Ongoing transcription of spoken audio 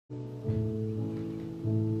Good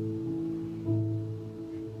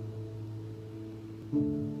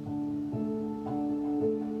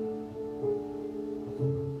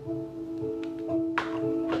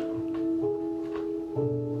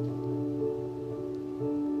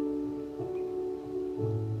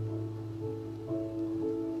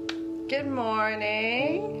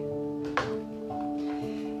morning.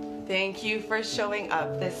 Thank you for showing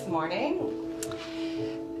up this morning.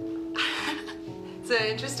 It's an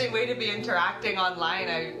interesting way to be interacting online.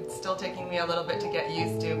 It's still taking me a little bit to get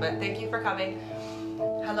used to, but thank you for coming.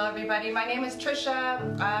 Hello everybody, my name is Trisha.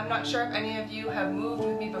 I'm not sure if any of you have moved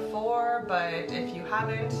with me before, but if you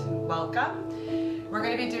haven't, welcome. We're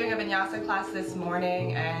going to be doing a vinyasa class this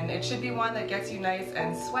morning, and it should be one that gets you nice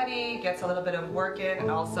and sweaty, gets a little bit of work in, and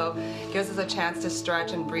also gives us a chance to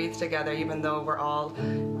stretch and breathe together, even though we're all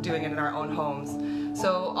doing it in our own homes.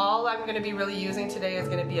 So all I'm going to be really using today is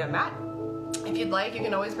going to be a mat. If you'd like, you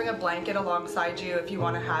can always bring a blanket alongside you if you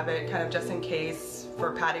want to have it kind of just in case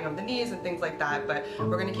for padding of the knees and things like that, but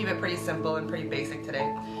we're going to keep it pretty simple and pretty basic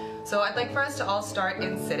today. So I'd like for us to all start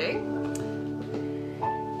in sitting.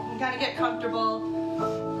 You kind of get comfortable.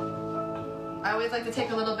 I always like to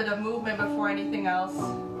take a little bit of movement before anything else.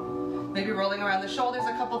 Maybe rolling around the shoulders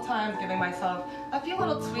a couple times, giving myself a few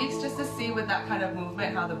little tweaks just to see with that kind of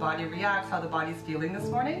movement how the body reacts, how the body's feeling this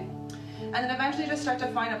morning. And then eventually just start to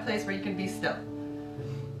find a place where you can be still.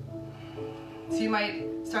 So you might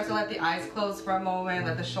start to let the eyes close for a moment,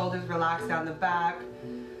 let the shoulders relax down the back,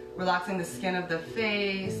 relaxing the skin of the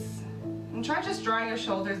face. And try just drawing your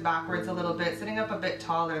shoulders backwards a little bit, sitting up a bit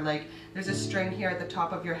taller, like there's a string here at the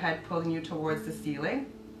top of your head pulling you towards the ceiling.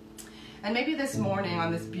 And maybe this morning,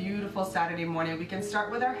 on this beautiful Saturday morning, we can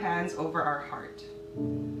start with our hands over our heart.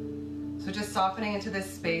 So just softening into this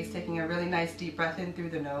space, taking a really nice deep breath in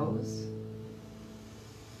through the nose.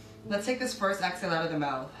 Let's take this first exhale out of the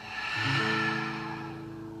mouth.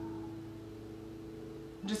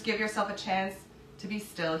 Just give yourself a chance to be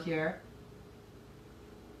still here.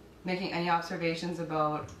 Making any observations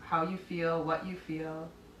about how you feel, what you feel.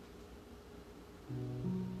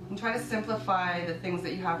 And try to simplify the things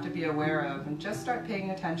that you have to be aware of and just start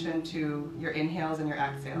paying attention to your inhales and your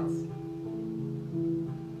exhales.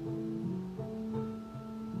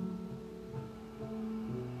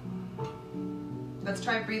 Let's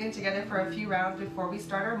try breathing together for a few rounds before we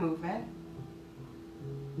start our movement.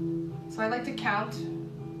 So I like to count.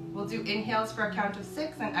 We'll do inhales for a count of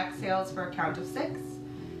 6 and exhales for a count of 6.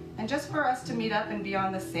 And just for us to meet up and be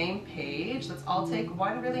on the same page, let's all take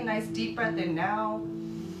one really nice deep breath in now.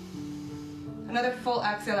 Another full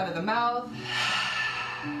exhale out of the mouth.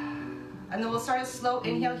 And then we'll start a slow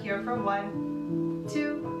inhale here for 1,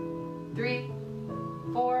 2, 3,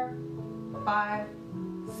 4, 5,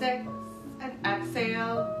 6. And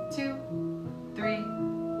exhale, 2, 3,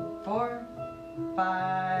 4,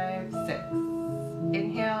 5, 6.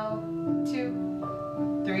 Inhale,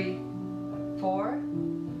 2, 3, 4,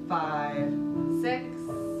 5, 6,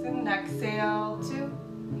 and exhale,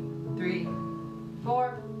 2, 3,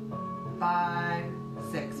 4, 5,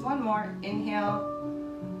 6. One more, inhale,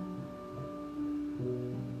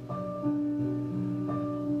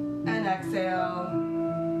 and exhale,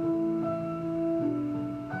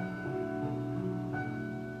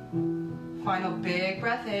 final big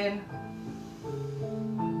breath in,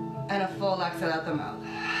 and a full exhale out the mouth.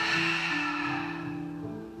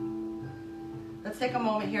 Let's take a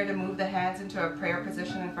moment here to move the hands into a prayer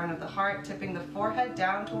position in front of the heart, tipping the forehead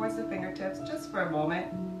down towards the fingertips just for a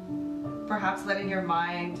moment. Perhaps letting your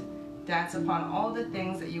mind dance upon all the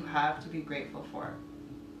things that you have to be grateful for.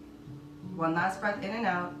 One last breath in and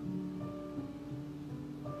out.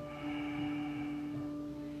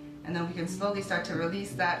 And then we can slowly start to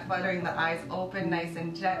release that, fluttering the eyes open nice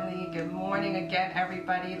and gently. Good morning again,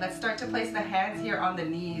 everybody. Let's start to place the hands here on the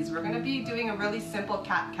knees. We're going to be doing a really simple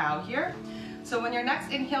cat-cow here. So when your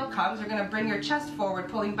next inhale comes, you're going to bring your chest forward,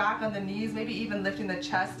 pulling back on the knees, maybe even lifting the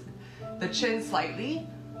chest, the chin slightly.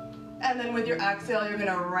 And then with your exhale, you're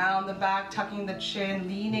going to round the back, tucking the chin,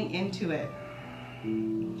 leaning into it.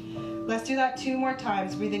 Let's do that 2 more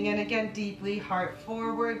times. Breathing in again deeply, heart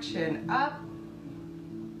forward, chin up.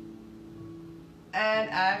 And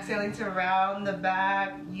exhaling to round the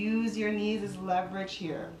back. Use your knees as leverage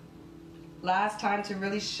here. Last time to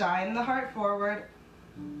really shine the heart forward.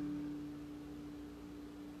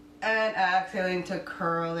 And exhaling to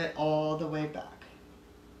curl it all the way back.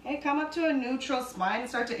 Okay, come up to a neutral spine and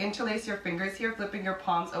start to interlace your fingers here, flipping your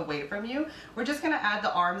palms away from you. We're just going to add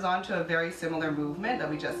the arms on to a very similar movement that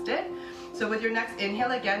we just did. So with your next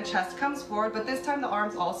inhale, again, chest comes forward, but this time the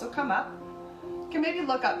arms also come up. You can maybe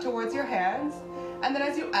look up towards your hands. And then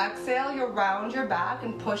as you exhale, you'll round your back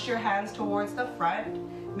and push your hands towards the front,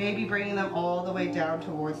 maybe bringing them all the way down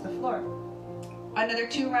towards the floor. Another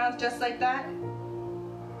 2 rounds just like that.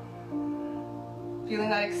 Feeling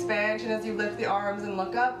that expansion as you lift the arms and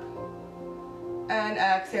look up. And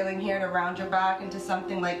exhaling here to round your back into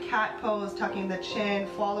something like cat pose, tucking the chin,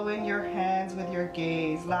 following your hands with your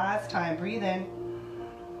gaze. Last time, breathe in.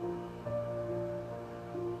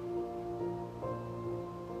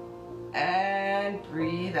 And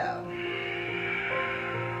breathe out.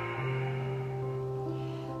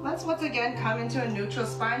 Let's once again come into a neutral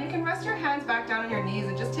spine. You can rest your hands back down on your knees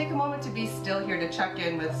and just take a moment to be still here to check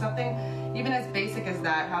in with something even as basic as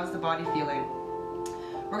that. How's the body feeling?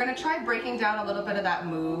 We're going to try breaking down a little bit of that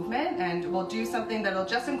movement, and we'll do something that'll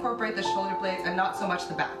just incorporate the shoulder blades and not so much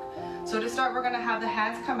the back. So to start, we're going to have the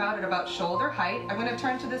hands come out at about shoulder height. I'm going to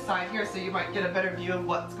turn to the side here so you might get a better view of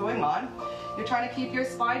what's going on. You're trying to keep your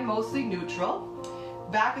spine mostly neutral.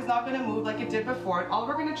 Back is not going to move like it did before. All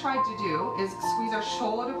we're going to try to do is squeeze our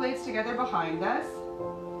shoulder blades together behind us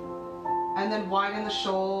and then widen the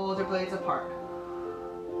shoulder blades apart.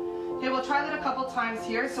 Okay, we'll try that a couple times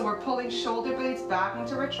here. So we're pulling shoulder blades back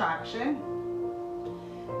into retraction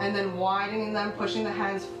and then widening them, pushing the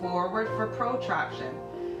hands forward for protraction.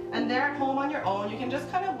 And there at home on your own, you can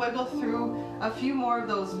just kind of wiggle through a few more of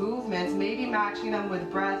those movements, maybe matching them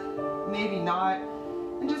with breath, maybe not,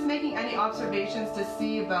 and just making any observations to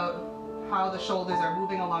see about how the shoulders are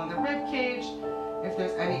moving along the rib cage, if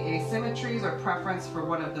there's any asymmetries or preference for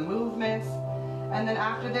one of the movements. And then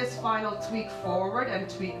after this final tweak forward and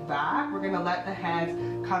tweak back, we're going to let the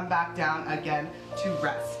hands come back down again to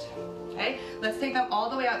rest. Okay, let's take them all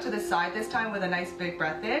the way out to the side this time with a nice big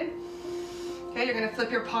breath in. Okay, you're going to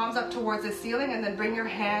flip your palms up towards the ceiling and then bring your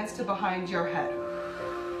hands to behind your head.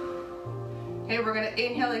 Okay, we're going to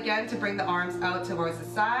inhale again to bring the arms out towards the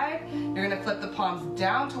side. You're going to flip the palms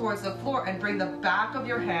down towards the floor and bring the back of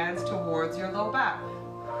your hands towards your low back.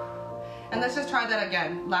 And let's just try that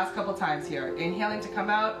again, last couple times here. Inhaling to come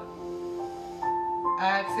out,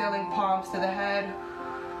 exhaling palms to the head,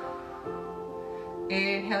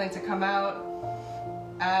 inhaling to come out,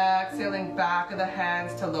 exhaling back of the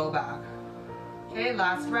hands to low back. Okay,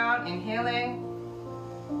 last round, inhaling,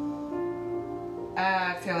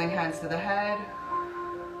 exhaling hands to the head,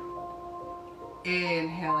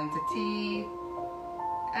 inhaling to T,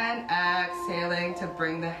 and exhaling to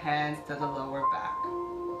bring the hands to the lower back.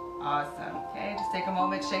 Awesome. Okay, just take a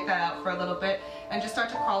moment, shake that out for a little bit, and just start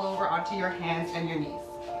to crawl over onto your hands and your knees.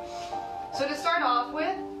 So to start off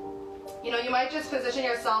with, you might just position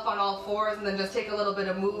yourself on all fours and then just take a little bit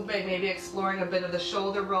of movement, maybe exploring a bit of the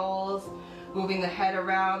shoulder rolls, moving the head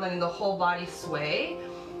around, letting the whole body sway.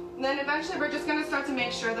 And then eventually we're just going to start to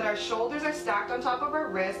make sure that our shoulders are stacked on top of our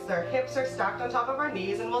wrists, our hips are stacked on top of our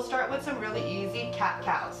knees, and we'll start with some really easy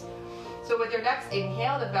cat-cows. So with your next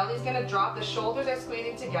inhale, the belly's going to drop, the shoulders are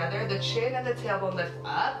squeezing together, the chin and the tailbone lift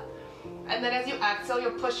up. And then as you exhale,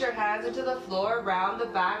 you'll push your hands into the floor, round the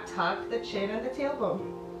back, tuck the chin and the tailbone.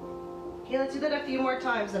 Okay, let's do that a few more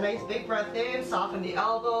times. A nice big breath in, soften the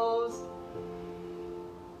elbows.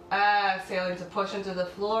 Exhaling to push into the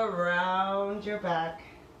floor, round your back.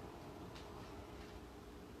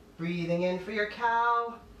 Breathing in for your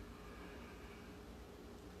cow.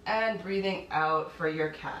 And breathing out for your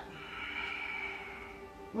cat.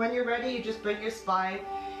 When you're ready, you just bring your spine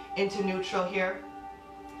into neutral here.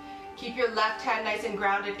 Keep your left hand nice and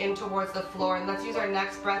grounded in towards the floor, and let's use our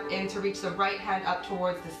next breath in to reach the right hand up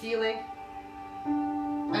towards the ceiling.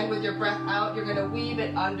 And with your breath out, you're going to weave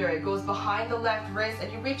it under. It goes behind the left wrist, and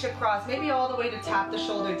you reach across, maybe all the way to tap the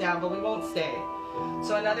shoulder down, but we won't stay.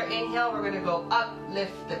 So another inhale, we're going to go up,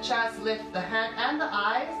 lift the chest, lift the head and the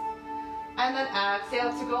eyes. And then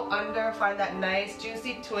exhale to go under, find that nice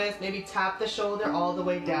juicy twist, maybe tap the shoulder all the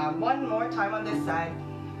way down. One more time on this side.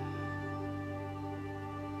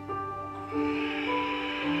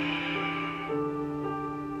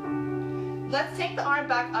 Let's take the arm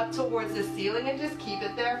back up towards the ceiling and just keep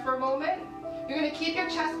it there for a moment. You're going to keep your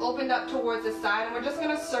chest opened up towards the side, and we're just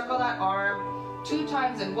going to circle that arm 2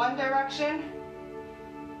 times in one direction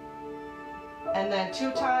and then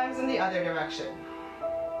 2 times in the other direction.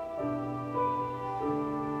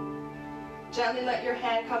 Gently let your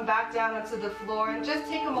hand come back down onto the floor, and just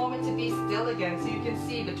take a moment to be still again so you can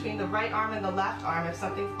see between the right arm and the left arm if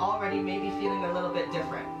something's already maybe feeling a little bit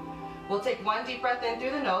different. We'll take one deep breath in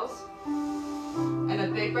through the nose and a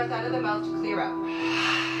big breath out of the mouth to clear out.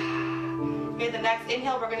 Okay, the next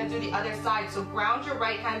inhale, we're going to do the other side. So ground your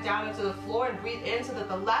right hand down into the floor and breathe in so that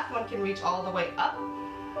the left one can reach all the way up.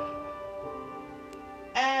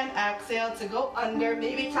 And exhale to go under,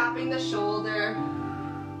 maybe tapping the shoulder.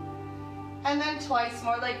 And then twice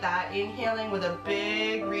more like that, inhaling with a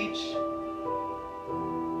big reach.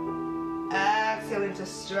 Exhaling to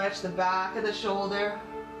stretch the back of the shoulder.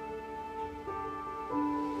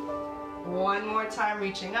 One more time,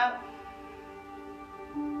 reaching up.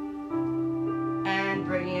 And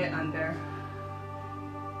bringing it under.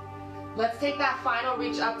 Let's take that final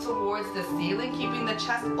reach up towards the ceiling, keeping the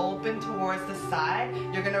chest open towards the side.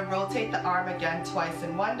 You're going to rotate the arm again twice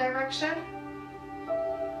in one direction.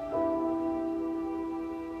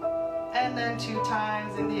 And then 2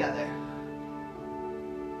 times in the other.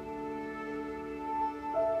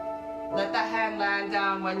 Let that hand land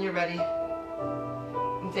down when you're ready.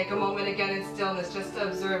 And take a moment again in stillness just to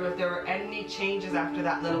observe if there were any changes after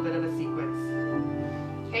that little bit of a sequence.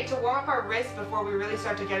 Okay, to warm up our wrists before we really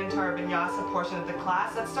start to get into our vinyasa portion of the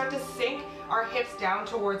class, let's start to sink our hips down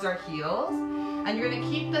towards our heels. And you're going to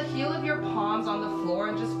keep the heel of your palms on the floor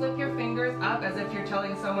and just flip your fingers up as if you're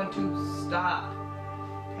telling someone to stop.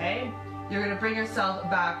 Okay, you're going to bring yourself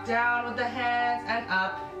back down with the hands and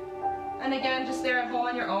up. And again, just there at home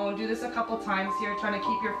on your own, do this a couple times here, trying to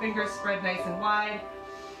keep your fingers spread nice and wide.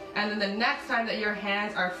 And then the next time that your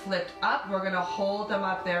hands are flipped up, we're going to hold them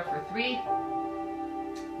up there for 3.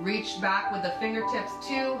 Reach back with the fingertips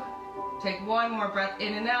 2. Take one more breath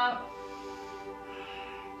in and out.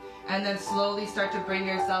 And then slowly start to bring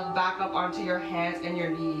yourself back up onto your hands and your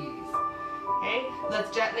knees. Okay,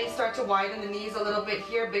 let's gently start to widen the knees a little bit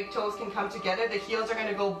here. Big toes can come together. The heels are going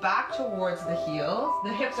to go back towards the heels.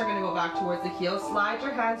 The hips are going to go back towards the heels. Slide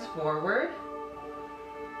your hands forward.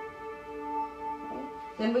 Okay.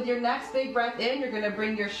 Then with your next big breath in, you're going to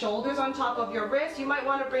bring your shoulders on top of your wrists. You might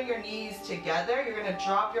want to bring your knees together. You're going to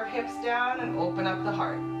drop your hips down and open up the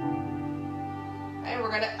heart. And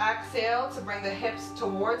we're going to exhale to bring the hips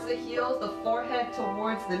towards the heels, the forehead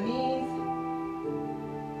towards the knees.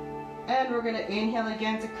 And we're going to inhale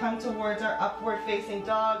again to come towards our upward facing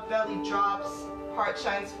dog. Belly drops, heart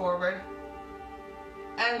shines forward.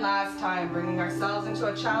 And last time, bringing ourselves into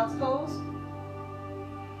a child's pose.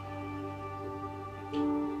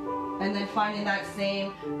 And then finding that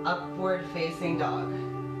same upward facing dog.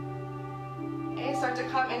 Okay, start to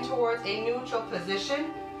come in towards a neutral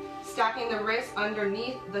position. Stacking the wrists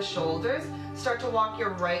underneath the shoulders. Start to walk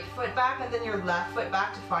your right foot back and then your left foot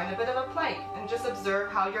back to find a bit of a plank. And just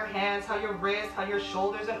observe how your hands, how your wrists, how your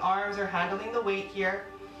shoulders and arms are handling the weight here.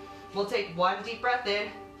 We'll take one deep breath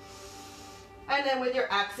in. And then with your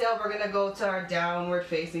exhale, we're going to go to our downward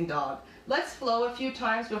facing dog. Let's flow a few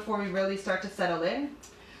times before we really start to settle in.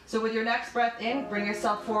 So with your next breath in, bring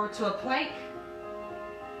yourself forward to a plank.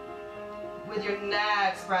 With your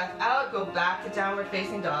next breath out, go back to downward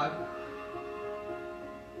facing dog.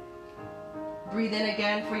 Breathe in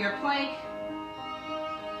again for your plank.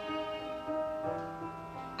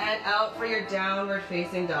 And out for your downward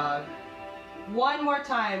facing dog. One more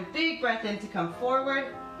time, big breath in to come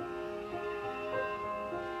forward.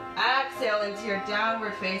 Exhale into your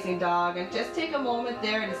downward facing dog and just take a moment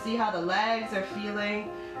there to see how the legs are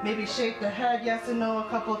feeling. Maybe shake the head yes and no a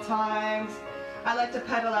couple times. I like to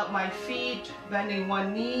pedal out my feet, bending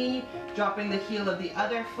one knee, dropping the heel of the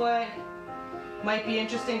other foot. Might be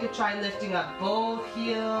interesting to try lifting up both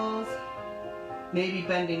heels, maybe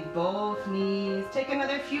bending both knees. Take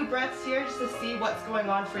another few breaths here just to see what's going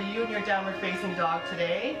on for you in your downward facing dog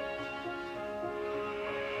today.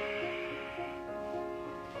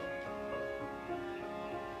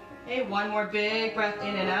 Okay, one more big breath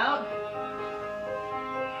in and out.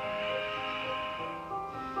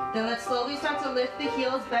 Then let's slowly start to lift the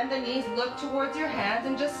heels, bend the knees, look towards your hands,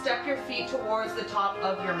 and just step your feet towards the top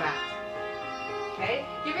of your mat. Okay?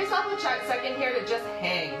 Give yourself a second here to just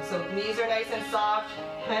hang. So knees are nice and soft,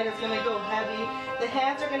 head is going to go heavy. The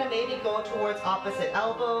hands are going to maybe go towards opposite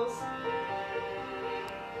elbows.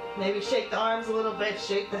 Maybe shake the arms a little bit,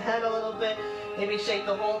 shake the head a little bit, maybe shake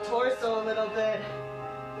the whole torso a little bit.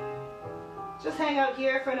 Just hang out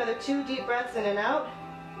here for another 2 deep breaths in and out.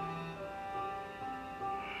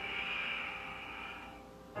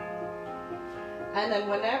 And then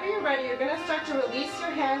whenever you're ready, you're going to start to release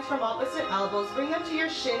your hands from opposite elbows. Bring them to your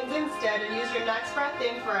shins instead and use your next breath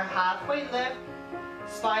in for a halfway lift.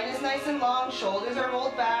 Spine is nice and long, shoulders are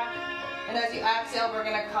rolled back. And as you exhale, we're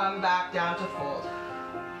going to come back down to fold.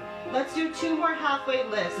 Let's do 2 more halfway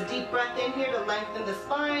lifts. A deep breath in here to lengthen the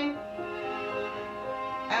spine.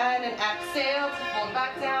 And an exhale to fold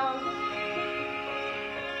back down.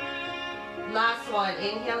 Last one,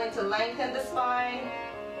 inhaling to lengthen the spine.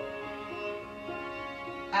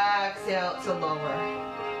 Exhale to lower.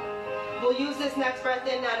 We'll use this next breath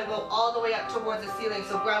in now to go all the way up towards the ceiling.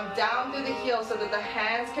 So ground down through the heels so that the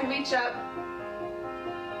hands can reach up.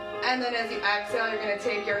 And then as you exhale, you're going to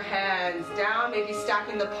take your hands down, maybe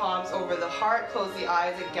stacking the palms over the heart. Close the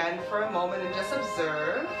eyes again for a moment and just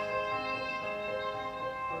observe.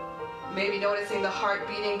 Maybe noticing the heart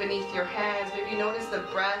beating beneath your hands. Maybe notice the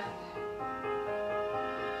breath.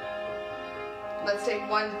 Let's take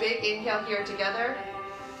one big inhale here together.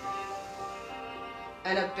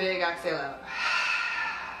 And a big exhale out.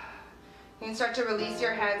 You can start to release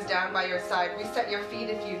your hands down by your side. Reset your feet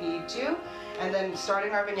if you need to. And then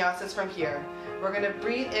starting our vinyasas from here. We're going to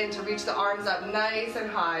breathe in to reach the arms up nice and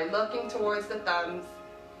high, looking towards the thumbs.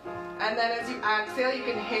 And then as you exhale, you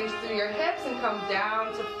can hinge through your hips and come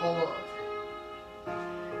down to fold.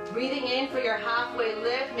 Breathing in for your halfway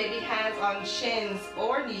lift, maybe hands on shins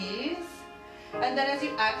or knees. And then as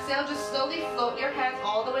you exhale, just slowly float your hands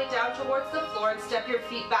all the way down towards the floor and step your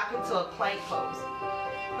feet back into a plank pose.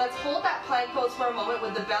 Let's hold that plank pose for a moment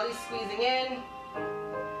with the belly squeezing in.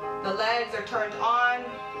 The legs are turned on.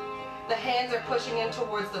 The hands are pushing in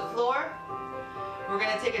towards the floor. We're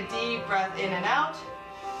going to take a deep breath in and out.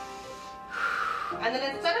 And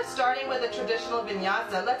then instead of starting with a traditional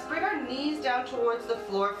vinyasa, let's bring our knees down towards the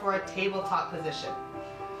floor for a tabletop position.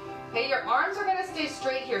 Okay, your arms are going to stay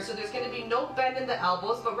straight here, so there's going to be no bend in the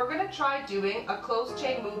elbows, but we're going to try doing a closed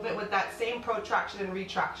chain movement with that same protraction and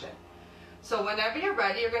retraction. So whenever you're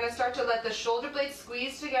ready, you're going to start to let the shoulder blades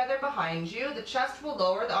squeeze together behind you. The chest will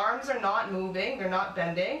lower, the arms are not moving, they're not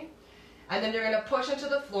bending. And then you're going to push into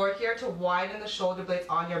the floor here to widen the shoulder blades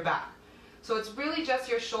on your back. So it's really just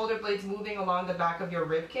your shoulder blades moving along the back of your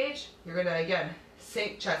rib cage. You're going to, again,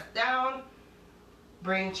 sink chest down,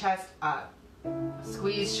 bring chest up.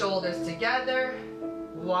 Squeeze shoulders together,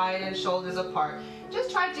 widen shoulders apart.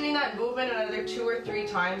 Just try doing that movement another 2 or 3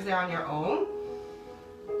 times there on your own.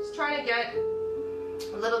 Just trying to get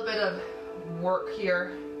a little bit of work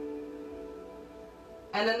here.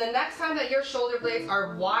 And then the next time that your shoulder blades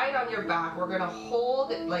are wide on your back, we're going to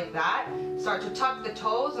hold it like that. Start to tuck the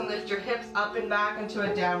toes and lift your hips up and back into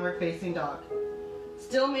a downward facing dog.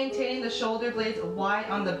 Still maintaining the shoulder blades wide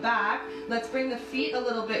on the back. Let's bring the feet a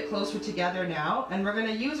little bit closer together now. And we're going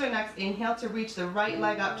to use our next inhale to reach the right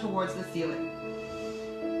leg up towards the ceiling.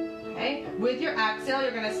 Okay. With your exhale,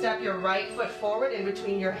 you're going to step your right foot forward in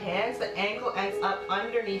between your hands. The ankle ends up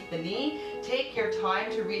underneath the knee. Take your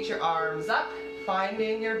time to reach your arms up,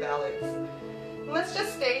 finding your balance. And let's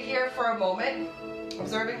just stay here for a moment,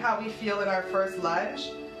 observing how we feel in our first lunge.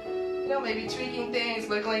 You know, maybe tweaking things,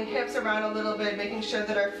 wiggling hips around a little bit, making sure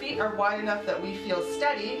that our feet are wide enough that we feel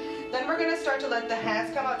steady. Then we're going to start to let the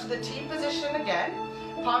hands come out to the T position again.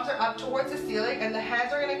 Palms are up towards the ceiling, and the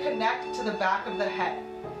hands are going to connect to the back of the head.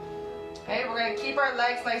 Okay, we're going to keep our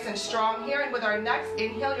legs nice and strong here, and with our next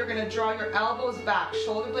inhale, you're going to draw your elbows back,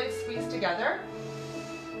 shoulder blades squeeze together.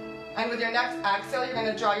 And with your next exhale, you're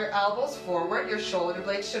going to draw your elbows forward. Your shoulder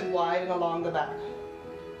blades should widen along the back.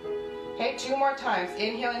 Okay, 2 more times.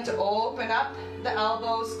 Inhaling to open up the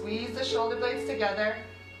elbows, squeeze the shoulder blades together.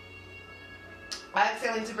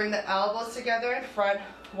 Exhaling to bring the elbows together in front,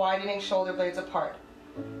 widening shoulder blades apart.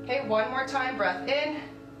 Okay, 1 more time. Breath in.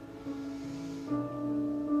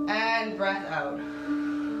 And breath out.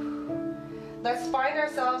 Let's find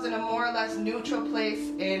ourselves in a more or less neutral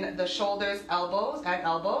place in the shoulders, elbows, and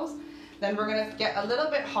elbows. Then we're going to get a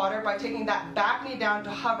little bit hotter by taking that back knee down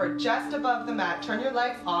to hover just above the mat. Turn your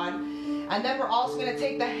legs on. And then we're also going to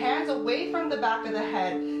take the hands away from the back of the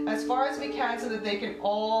head as far as we can so that they can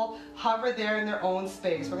all hover there in their own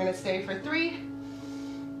space. We're going to stay for 3,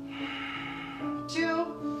 2,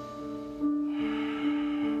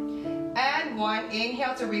 and 1.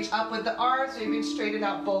 Inhale to reach up with the arms so you can straighten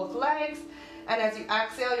out both legs. And as you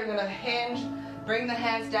exhale, you're going to hinge. Bring the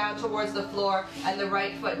hands down towards the floor and the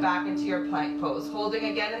right foot back into your plank pose. Holding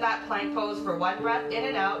again in that plank pose for 1 breath in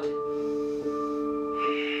and out.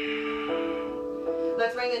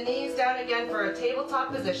 Let's bring the knees down again for a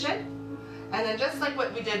tabletop position. And then just like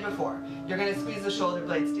what we did before, you're going to squeeze the shoulder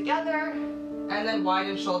blades together and then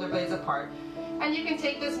widen shoulder blades apart. And you can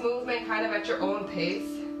take this movement kind of at your own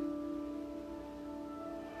pace.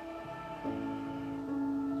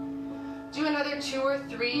 Do another 2 or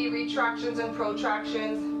 3 retractions and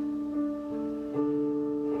protractions.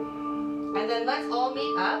 And then let's all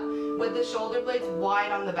meet up with the shoulder blades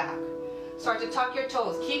wide on the back. Start to tuck your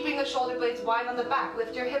toes, keeping the shoulder blades wide on the back.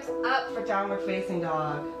 Lift your hips up for downward facing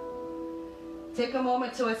dog. Take a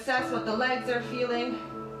moment to assess what the legs are feeling.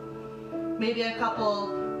 Maybe a couple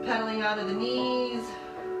pedaling out of the knees.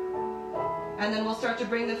 And then we'll start to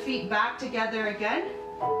bring the feet back together again.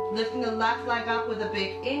 Lifting the left leg up with a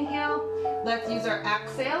big inhale. Let's use our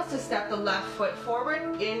exhales to step the left foot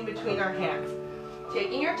forward in between our hands.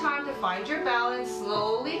 Taking your time to find your balance,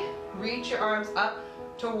 slowly reach your arms up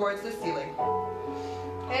towards the ceiling.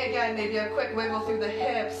 Okay, again, maybe a quick wiggle through the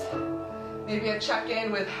hips, maybe a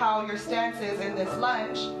check-in with how your stance is in this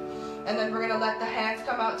lunge. And then we're going to let the hands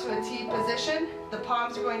come out to a T position. The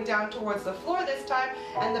palms are going down towards the floor this time,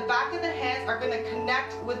 and the back of the hands are going to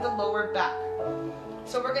connect with the lower back.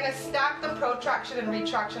 So we're going to stack the protraction and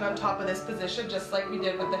retraction on top of this position, just like we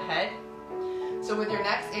did with the head. So with your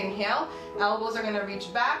next inhale, elbows are going to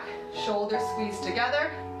reach back, shoulders squeeze together.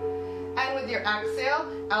 And with your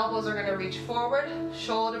exhale, elbows are going to reach forward,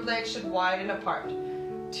 shoulder blades should widen apart.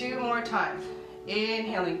 2 more times.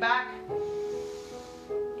 Inhaling back.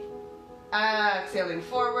 Exhaling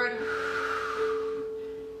forward.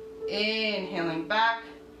 Inhaling back.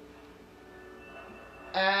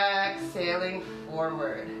 Exhaling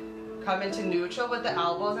forward. Come into neutral with the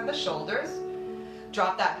elbows and the shoulders.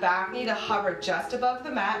 Drop that back knee to hover just above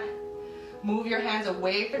the mat. Move your hands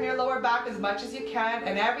away from your lower back as much as you can,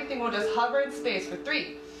 and everything will just hover in space for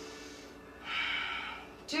 3,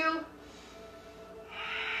 2,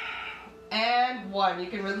 and 1. You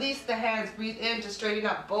can release the hands, breathe in to straighten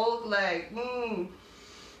up both legs.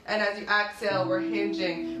 And as you exhale, we're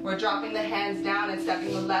hinging. We're dropping the hands down and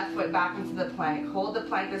stepping the left foot back into the plank. Hold the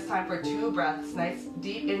plank this time for 2 breaths. Nice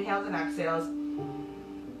deep inhales and exhales.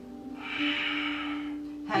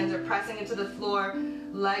 Hands are pressing into the floor.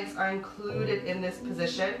 Legs are included in this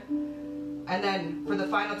position. And then for the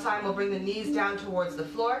final time, we'll bring the knees down towards the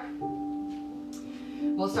floor.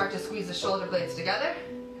 We'll start to squeeze the shoulder blades together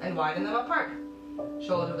and widen them apart.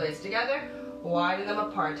 Shoulder blades together, widen them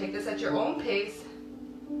apart. Take this at your own pace.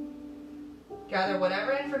 Gather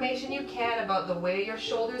whatever information you can about the way your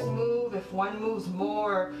shoulders move, if one moves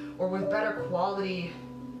more or with better quality.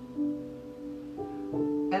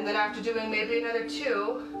 And then after doing maybe another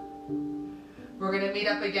 2, we're going to meet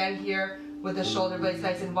up again here with the shoulder blades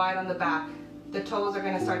nice and wide on the back. The toes are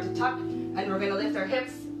going to start to tuck, and we're going to lift our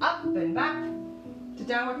hips up and back to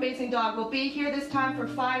downward facing dog. We'll be here this time for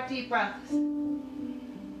 5 deep breaths.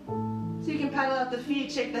 So you can pedal out the feet,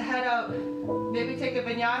 shake the head out. Maybe take a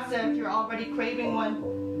vinyasa if you're already craving one.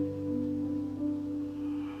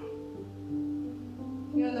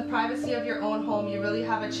 You know, in the privacy of your own home, you really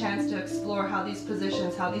have a chance to explore how these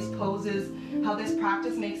positions, how these poses, how this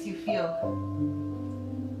practice makes you feel.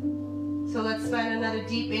 So let's spend another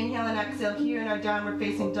deep inhale and exhale here in our downward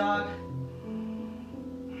facing dog.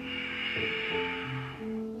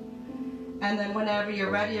 And then whenever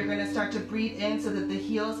you're ready, you're going to start to breathe in so that the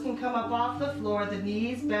heels can come up off the floor, the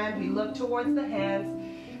knees bend, we look towards the hands.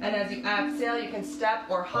 And as you exhale, you can step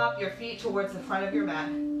or hop your feet towards the front of your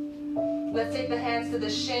mat. Let's take the hands to the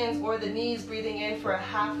shins or the knees, breathing in for a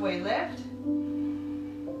halfway lift.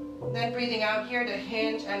 Then breathing out here to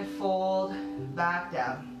hinge and fold back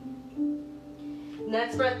down.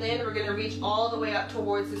 Next breath in, we're going to reach all the way up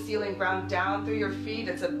towards the ceiling, ground down through your feet.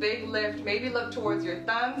 It's a big lift. Maybe look towards your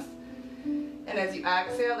thumbs. And as you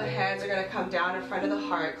exhale, the hands are going to come down in front of the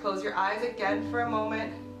heart. Close your eyes again for a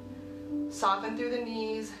moment. Soften through the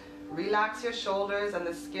knees. Relax your shoulders and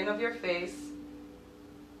the skin of your face.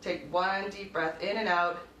 Take 1 deep breath in and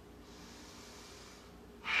out.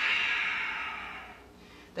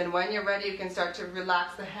 Then when you're ready, you can start to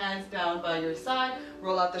relax the hands down by your side.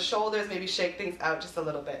 Roll out the shoulders, maybe shake things out just a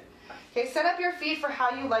little bit. Okay, set up your feet for how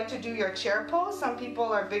you like to do your chair pose. Some people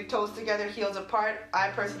are big toes together, heels apart. I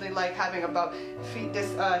personally like having about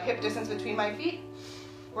hip distance between my feet.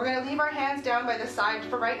 We're going to leave our hands down by the side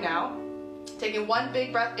for right now. Taking 1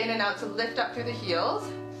 big breath in and out to lift up through the heels.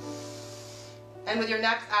 And with your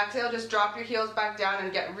next exhale, just drop your heels back down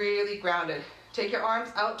and get really grounded. Take your arms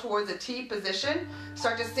out towards a T position.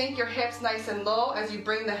 Start to sink your hips nice and low as you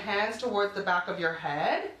bring the hands towards the back of your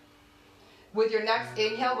head. With your next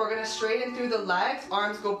inhale, we're going to straighten through the legs.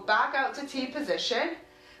 Arms go back out to T position.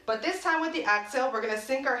 But this time with the exhale, we're going to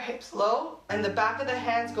sink our hips low and the back of the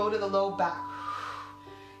hands go to the low back.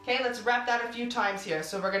 Okay, let's wrap that a few times here.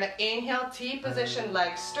 So we're going to inhale, T position,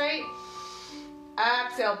 legs straight.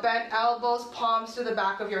 Exhale, bend elbows, palms to the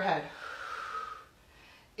back of your head.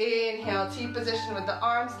 Inhale, T position with the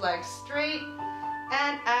arms, legs straight.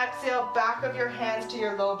 And exhale, back of your hands to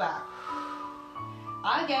your low back.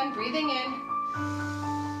 Again, breathing in.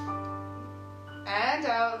 And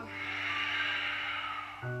out.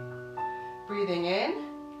 Breathing in.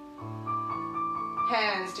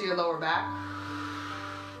 Hands to your lower back.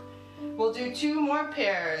 We'll do 2 more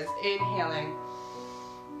pairs. Inhaling.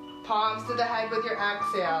 Palms to the head with your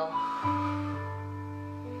exhale.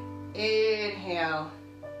 Inhale.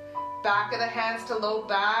 Back of the hands to low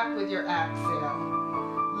back with your exhale.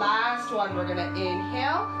 Last one, we're going to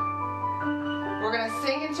inhale. We're going to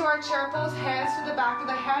sink into our chair pose, hands to the back of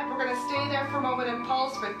the head. We're going to stay there for a moment and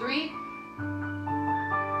pulse for 3,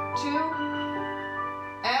 2,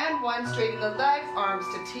 and 1. Straighten the legs, arms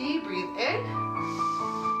to T, breathe in.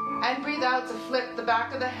 And breathe out to flip the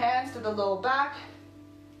back of the hands to the low back.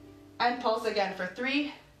 And pulse again for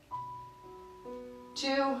 3,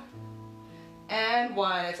 2, and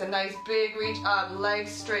 1. It's a nice big reach up,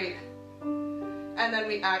 legs straight. And then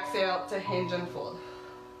we exhale to hinge and fold.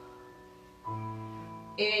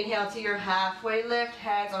 Inhale to your halfway lift,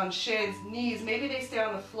 hands on shins, knees, maybe they stay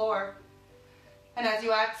on the floor. And as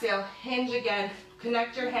you exhale, hinge again,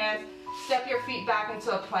 connect your hands, step your feet back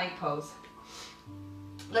into a plank pose.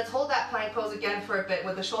 Let's hold that plank pose again for a bit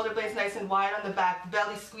with the shoulder blades nice and wide on the back,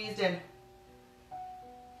 belly squeezed in.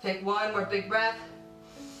 Take one more big breath.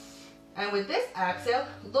 And with this exhale,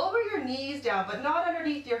 lower your knees down, but not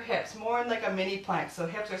underneath your hips, more in like a mini plank. So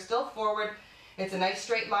hips are still forward. It's a nice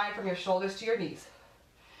straight line from your shoulders to your knees.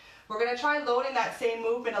 We're going to try loading that same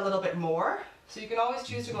movement a little bit more. So you can always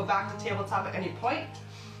choose to go back to tabletop at any point.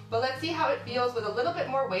 But let's see how it feels with a little bit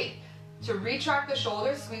more weight to retract the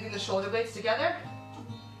shoulders, squeezing the shoulder blades together,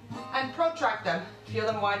 and protract them. Feel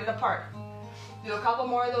them widen apart. Do a couple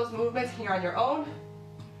more of those movements here on your own.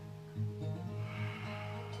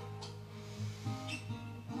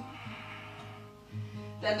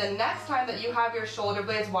 Then the next time that you have your shoulder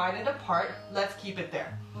blades widened apart, let's keep it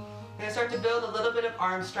there. We're going to start to build a little bit of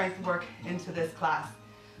arm strength work into this class.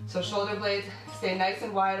 So shoulder blades stay nice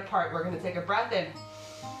and wide apart. We're going to take a breath in.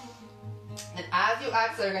 And as you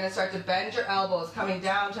exhale, you're going to start to bend your elbows, coming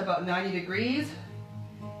down to about 90 degrees.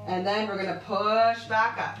 And then we're going to push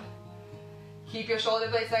back up. Keep your shoulder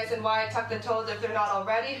blades nice and wide. Tuck the toes if they're not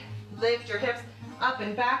already. Lift your hips up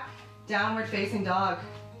and back. Downward facing dog.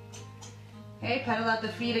 Okay, pedal out the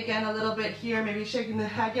feet again a little bit here. Maybe shaking the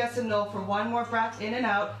head yes and no for one more breath in and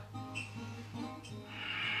out.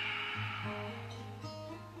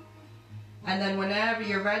 And then whenever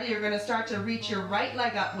you're ready, you're going to start to reach your right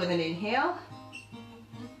leg up with an inhale.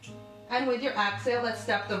 And with your exhale, let's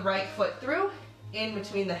step the right foot through in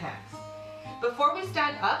between the hands. Before we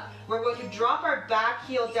stand up, we're going to drop our back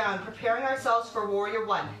heel down, preparing ourselves for warrior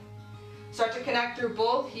one. Start to connect through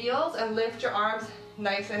both heels and lift your arms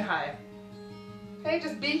nice and high. Okay,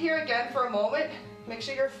 just be here again for a moment. Make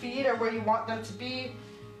sure your feet are where you want them to be.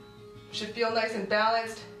 Should feel nice and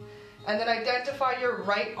balanced. And then identify your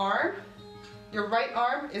right arm. Your right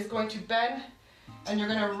arm is going to bend, and you're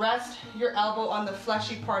going to rest your elbow on the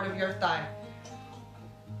fleshy part of your thigh.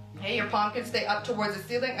 Okay, your palm can stay up towards the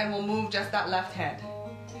ceiling, and we'll move just that left hand.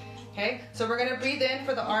 Okay, so we're going to breathe in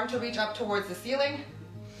for the arm to reach up towards the ceiling.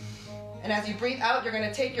 And as you breathe out, you're going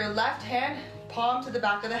to take your left hand, palm to the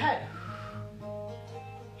back of the head.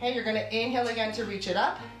 Okay, you're going to inhale again to reach it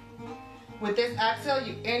up. With this exhale,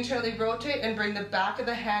 you internally rotate and bring the back of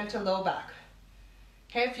the hand to low back.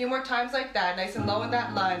 Okay, a few more times like that, nice and low in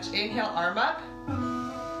that lunge. Inhale, arm up.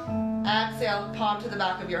 Exhale, palm to the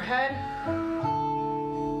back of your head.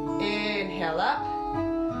 Inhale up.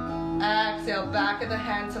 Exhale, back of the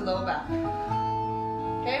hand to low back.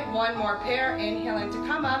 Okay, one more pair. Inhaling to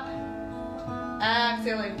come up.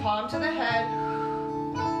 Exhaling, palm to the head.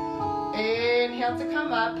 Inhale to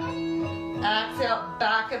come up. Exhale,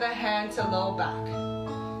 back of the hand to low back.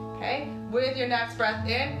 Okay, with your next breath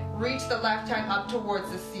in, reach the left hand up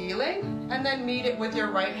towards the ceiling, and then meet it with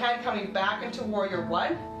your right hand coming back into warrior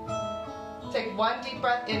one. Take one deep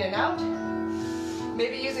breath in and out.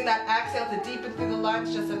 Maybe using that exhale to deepen through the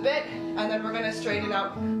lunge just a bit, and then we're going to straighten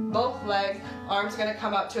out both legs. Arms going to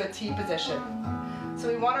come up to a T position. So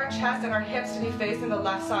we want our chest and our hips to be facing the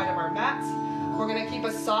left side of our mats. We're going to keep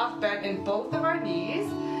a soft bend in both of our knees,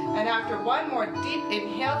 and after one more deep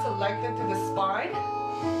inhale to lengthen through the spine,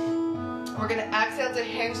 we're going to exhale to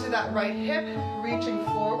hinge through that right hip, reaching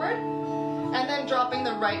forward, and then dropping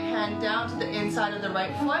the right hand down to the inside of the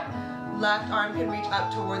right foot. Left arm can reach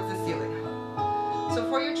up towards the ceiling. So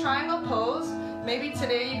for your triangle pose, maybe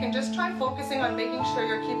today you can just try focusing on making sure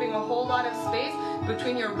you're keeping a whole lot of space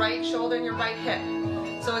between your right shoulder and your right hip.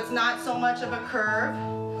 So it's not so much of a curve.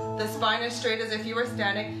 The spine is straight as if you were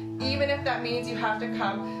standing, even if that means you have to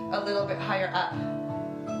come a little bit higher up.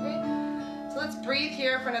 So let's breathe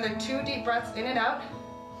here for another 2 deep breaths in and out.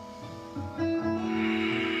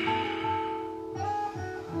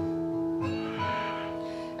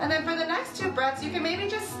 And then for the next 2 breaths, you can maybe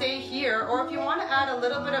just stay here, or if you want to add a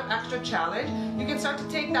little bit of extra challenge, you can start to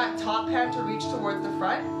take that top hand to reach towards the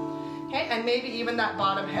front. Okay, and maybe even that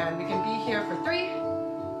bottom hand. We can be here for 3,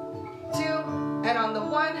 2, and on the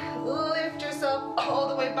 1, lift yourself all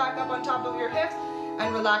the way back up on top of your hips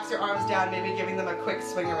and relax your arms down, maybe giving them a quick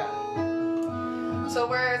swing around. So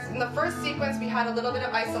whereas in the first sequence we had a little bit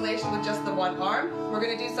of isolation with just the one arm, we're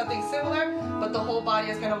going to do something similar, but the whole body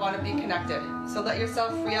is going to want to be connected. So let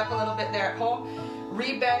yourself free up a little bit there at home.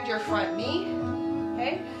 Rebend your front knee.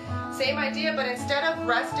 Okay? Same idea, but instead of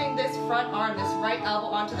resting this front arm, this right elbow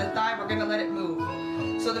onto the thigh, we're going to let it move.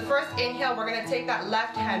 So the first inhale, we're going to take that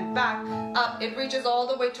left hand back, up. It reaches all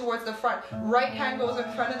the way towards the front. Right hand goes in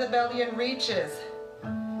front of the belly and reaches.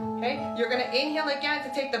 Okay? You're going to inhale again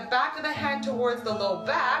to take the back of the hand towards the low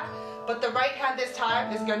back, but the right hand this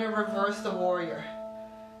time is going to reverse the warrior.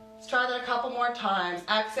 Let's try that a couple more times.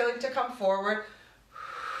 Exhaling to come forward.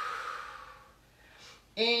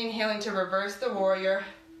 Inhaling to reverse the warrior.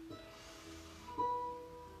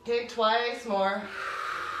 Okay, twice more.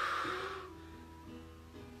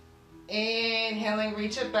 Inhaling,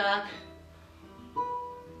 reach it back.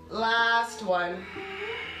 Last one.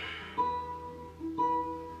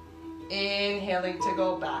 Inhaling to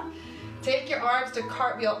go back. Take your arms to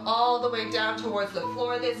cartwheel all the way down towards the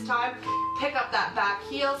floor this time. Pick up that back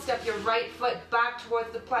heel, step your right foot back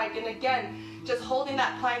towards the plank. And again, just holding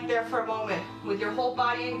that plank there for a moment with your whole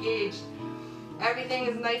body engaged. Everything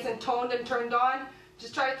is nice and toned and turned on.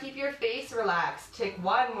 Just try to keep your face relaxed. Take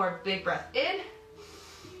one more big breath in.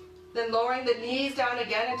 Then lowering the knees down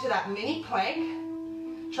again into that mini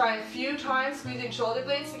plank. Try a few times, squeezing shoulder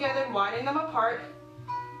blades together and widening them apart.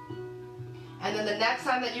 And then the next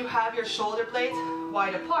time that you have your shoulder blades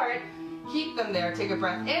wide apart, keep them there. Take a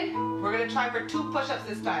breath in. We're going to try for 2 push-ups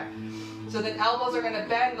this time. So the elbows are going to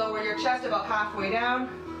bend, lower your chest about halfway down,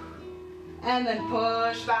 and then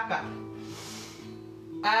push back up.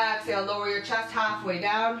 Exhale, lower your chest halfway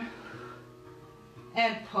down,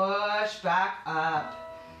 and push back up.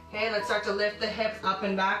 Okay, let's start to lift the hips up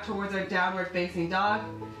and back towards our downward facing dog.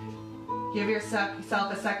 Give yourself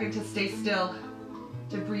a second to stay still,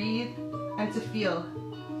 to breathe, and to feel.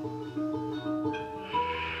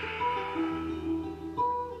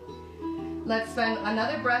 Let's spend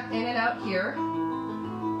another breath in and out here.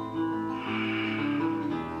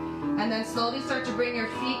 And then slowly start to bring your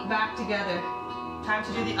feet back together. Time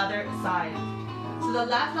to do the other side. So the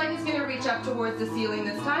left leg is going to reach up towards the ceiling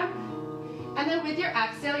this time. And then with your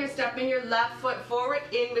exhale, you're stepping your left foot forward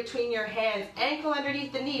in between your hands. Ankle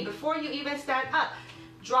underneath the knee. Before you even stand up,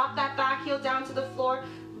 drop that back heel down to the floor.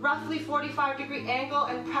 Roughly 45-degree angle,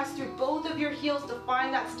 and press through both of your heels to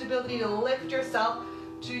find that stability to lift yourself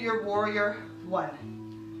to your warrior one.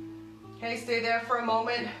 Okay, stay there for a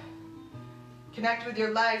moment. Connect with your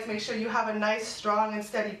legs. Make sure you have a nice, strong, and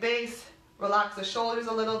steady base. Relax the shoulders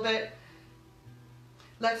a little bit.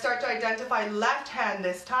 Let's start to identify left hand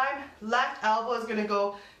this time. Left elbow is going to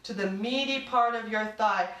go to the meaty part of your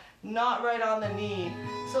thigh, not right on the knee.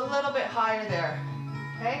 So a little bit higher there.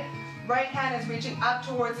 Okay? Right hand is reaching up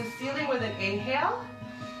towards the ceiling with an inhale.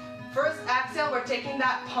 First exhale, we're taking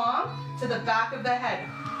that palm to the back of the head.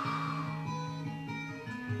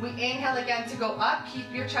 We inhale again to go up.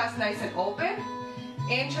 Keep your chest nice and open.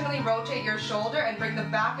 Internally rotate your shoulder and bring the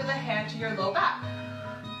back of the hand to your low back.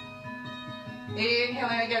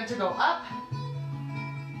 Inhaling again to go up.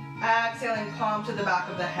 Exhaling, palm to the back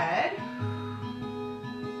of the head.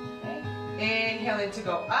 Okay. Inhaling to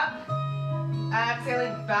go up.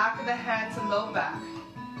 Exhaling, back of the hand to low back.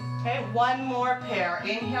 Okay, one more pair.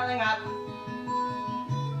 Inhaling up.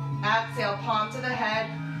 Exhale, palm to the head.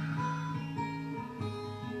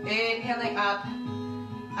 Inhaling up.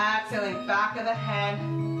 Exhaling, back of the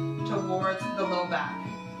hand towards the low back.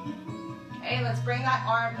 Okay, let's bring that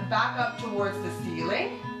arm back up towards the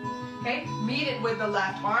ceiling. Okay, meet it with the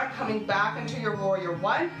left arm, coming back into your warrior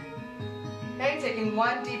one. Okay, taking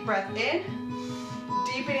one deep breath in.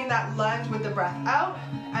 Deepening that lunge with the breath out,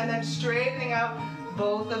 and then straightening out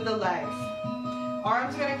both of the legs.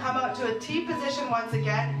 Arms are going to come out to a T position once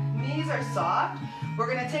again. Knees are soft. We're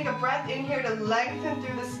going to take a breath in here to lengthen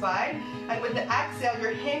through the spine, and with the exhale,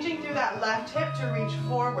 you're hinging through that left hip to reach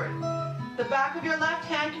forward. The back of your left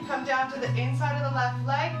hand can come down to the inside of the left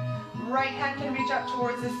leg. Right hand can reach up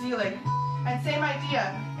towards the ceiling. And same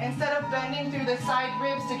idea. Instead of bending through the side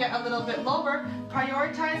ribs to get a little bit lower,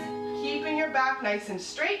 prioritize keeping your back nice and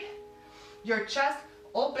straight, your chest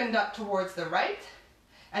opened up towards the right,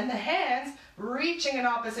 and the hands reaching in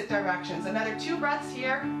opposite directions. Another 2 breaths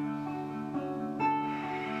here.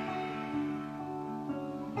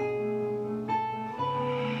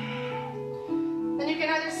 Then you can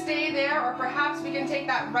either stay there, or perhaps we can take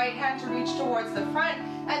that right hand to reach towards the front,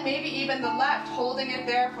 and maybe even the left, holding it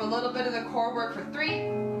there for a little bit of the core work for 3,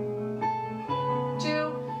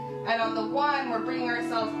 2, and on the 1, we're bringing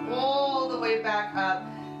ourselves all the way back up.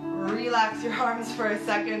 Relax your arms for a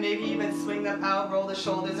second, maybe even swing them out, roll the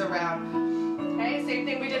shoulders around. Okay, same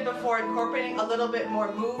thing we did before, incorporating a little bit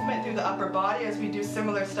more movement through the upper body as we do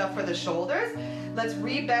similar stuff for the shoulders. Let's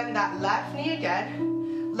rebend that left knee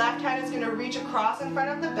again. Left hand is going to reach across in front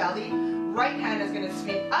of the belly. Right hand is going to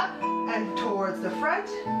sweep up and towards the front.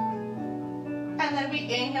 And then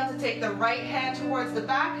we inhale to take the right hand towards the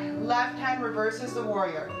back. Left hand reverses the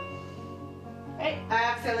warrior. Okay,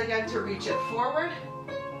 exhale again to reach it forward.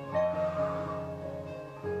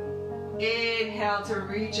 Inhale to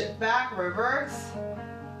reach it back, reverse.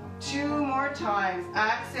 2 more times,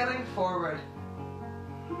 exhaling forward.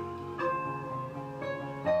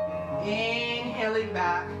 Inhaling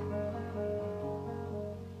back.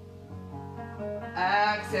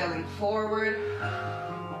 Exhaling forward.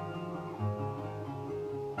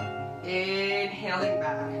 Inhaling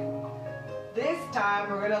back. This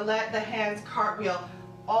time we're going to let the hands cartwheel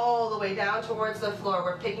all the way down towards the floor.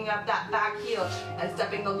 We're picking up that back heel and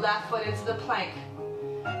stepping the left foot into the plank.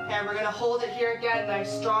 And we're going to hold it here again.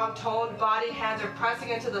 Nice strong toned body. Hands are pressing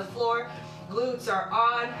into the floor. Glutes are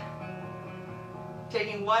on.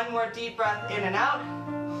 Taking one more deep breath in and out.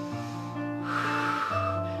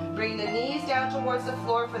 Bringing the knees down towards the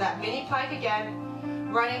floor for that mini plank again.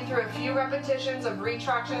 Running through a few repetitions of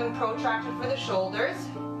retraction and protraction for the shoulders.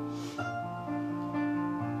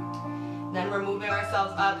 Then we're moving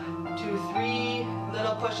ourselves up to 3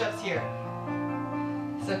 little push-ups here.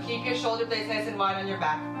 So keep your shoulder blades nice and wide on your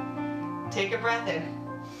back. Take a breath in.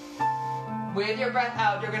 With your breath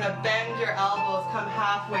out, you're going to bend your elbows, come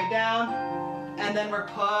halfway down, and then we're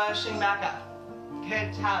pushing back up.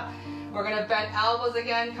 Good job. We're going to bend elbows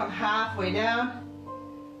again, come halfway down,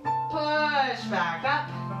 push back up.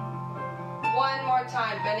 One more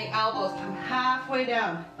time, bending elbows, come halfway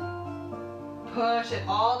down. Push it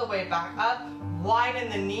all the way back up. Widen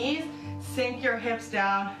the knees. Sink your hips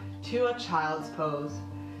down to a child's pose.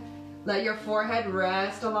 Let your forehead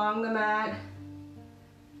rest along the mat.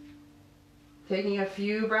 Taking a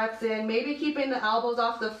few breaths in. Maybe keeping the elbows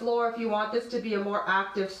off the floor if you want this to be a more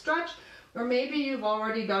active stretch. Or maybe you've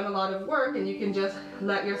already done a lot of work and you can just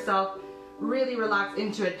let yourself really relax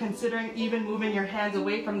into it, considering even moving your hands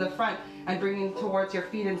away from the front and bringing towards your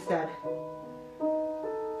feet instead.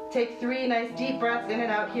 Take 3 nice deep breaths in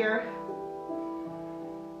and out here.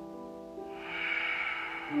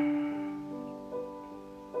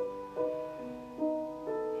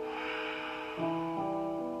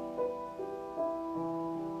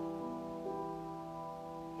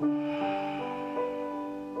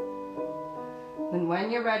 And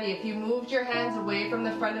when you're ready, if you moved your hands away from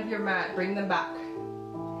the front of your mat, bring them back.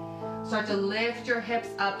 Start to lift your hips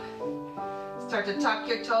up. Start to tuck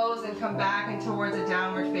your toes and come back and towards a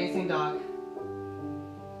downward facing dog.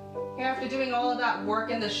 Here, after doing all of that work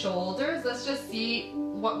in the shoulders, let's just see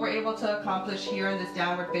what we're able to accomplish here in this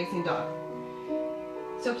downward facing dog.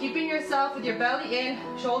 So keeping yourself with your belly in,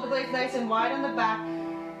 shoulder blades nice and wide on the back,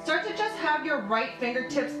 start to just have your right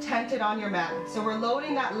fingertips tented on your mat. So we're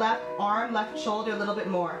loading that left arm, left shoulder a little bit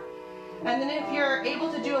more. And then if you're able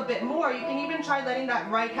to do a bit more, you can even try letting that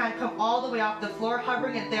right hand come all the way off the floor,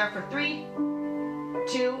 hovering it there for 3,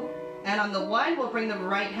 2, and on the 1, we'll bring the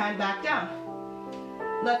right hand back down.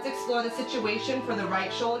 Let's explore the situation for the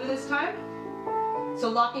right shoulder this time. So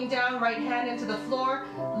locking down, right hand into the floor,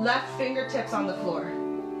 left fingertips on the floor.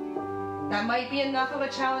 That might be enough of a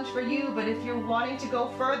challenge for you, but if you're wanting to go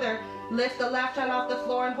further, lift the left hand off the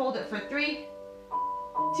floor and hold it for 3,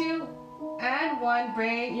 2, and 1.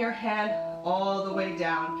 Bring your hand all the way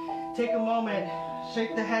down. Take a moment,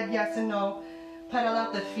 shake the head yes and no, pedal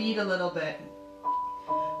out the feet a little bit.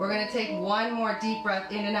 We're going to take 1 more deep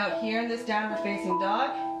breath in and out here in this downward facing dog.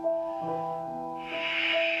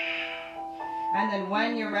 And then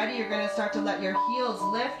when you're ready, you're going to start to let your heels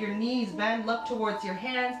lift, your knees bend, look towards your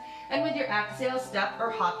hands, and with your exhale, step or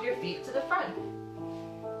hop your feet to the front.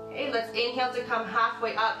 Okay, let's inhale to come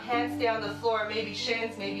halfway up, hands stay on the floor, maybe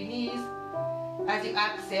shins, maybe knees. As you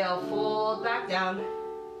exhale, fold back down.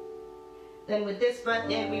 Then with this breath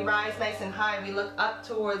in, we rise nice and high, we look up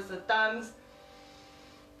towards the thumbs.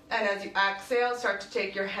 And as you exhale, start to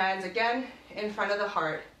take your hands again in front of the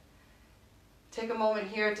heart. Take a moment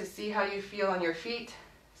here to see how you feel on your feet,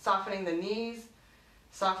 softening the knees,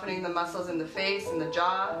 softening the muscles in the face and the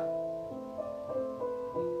jaw.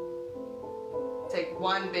 Take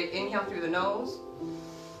 1 big inhale through the nose,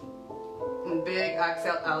 and big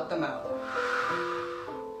exhale out the mouth.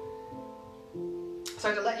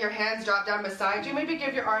 Start to let your hands drop down beside you. Maybe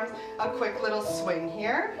give your arms a quick little swing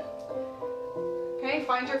here. Okay,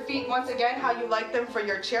 find your feet once again how you like them for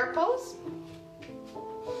your chair pose.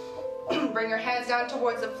 Bring your hands down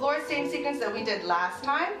towards the floor, same sequence that we did last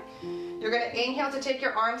time. You're going to inhale to take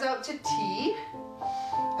your arms out to T.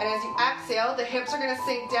 And as you exhale, the hips are going to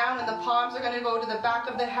sink down and the palms are going to go to the back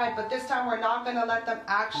of the head, but this time we're not going to let them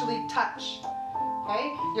actually touch.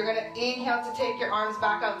 Okay? You're going to inhale to take your arms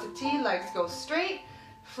back out to T, legs go straight.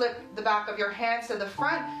 Flip the back of your hands to the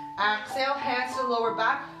front. Exhale, hands to the lower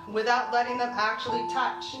back without letting them actually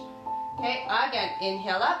touch. Okay, again,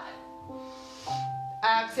 inhale up.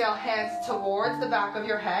 Exhale, hands towards the back of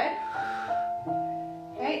your head.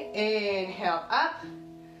 Okay, inhale up.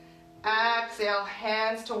 Exhale,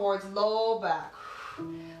 hands towards low back.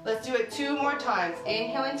 Let's do it 2 more times.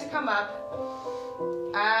 Inhaling to come up.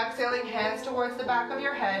 Exhaling, hands towards the back of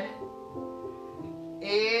your head.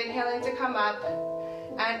 Inhaling to come up.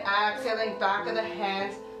 And exhaling, back of the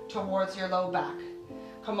hands towards your low back.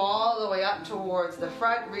 Come all the way up towards the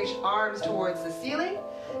front. Reach arms towards the ceiling.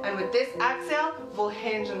 And with this exhale, we'll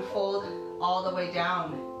hinge and fold all the way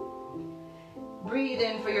down. Breathe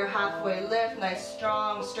in for your halfway lift. Nice,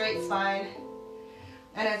 strong, straight spine.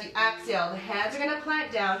 And as you exhale, the hands are going to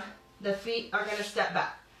plant down. The feet are going to step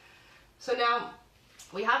back. So now,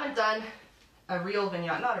 we haven't done a real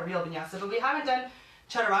vinyasa, not a real vinyasa, but we haven't done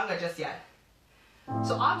chaturanga just yet.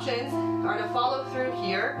 So options are to follow through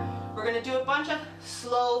here. We're going to do a bunch of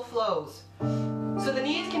slow flows. So the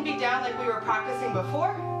knees can be down like we were practicing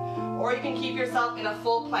before, or you can keep yourself in a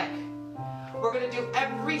full plank. We're going to do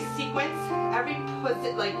every sequence, every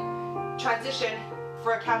transition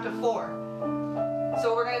for a count of 4.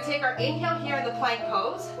 So we're going to take our inhale here in the plank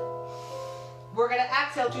pose. We're going to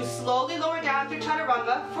exhale to slowly lower down through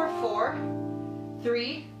chaturanga for 4,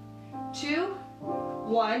 3, 2,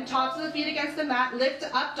 1. Tops of the feet against the mat. Lift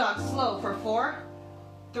to up dog slow for 4,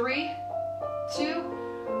 3, 2,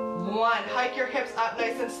 1. Hike your hips up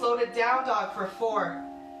nice and slow to down dog for 4,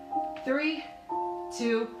 3,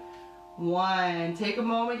 2, 1. Take a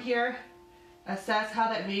moment here. Assess how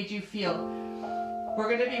that made you feel. We're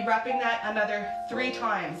going to be repping that another 3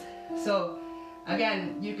 times. So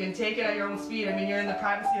again, you can take it at your own speed. I mean, you're in the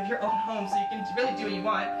privacy of your own home, so you can really do what you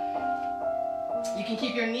want. You can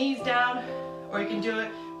keep your knees down, or you can do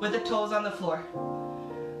it with the toes on the floor.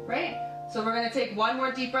 Right? So we're going to take 1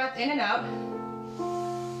 more deep breath in and out.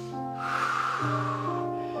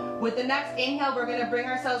 With the next inhale, we're going to bring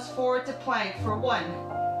ourselves forward to plank for 1,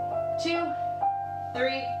 2,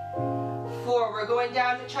 3, 4. We're going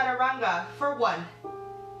down to chaturanga for 1,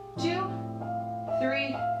 2,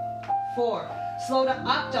 3, 4. Slow to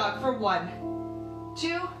up dog for 1,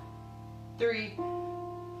 2, 3,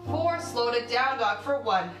 4. Slow to down dog for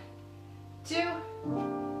 1, 2,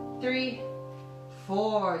 3,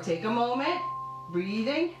 4. Take a moment,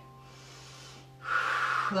 breathing.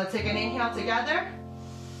 Let's take an inhale together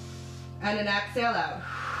and an exhale out.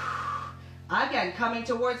 Again, coming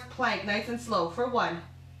towards plank, nice and slow for 1,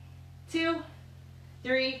 2,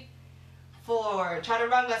 3, 4.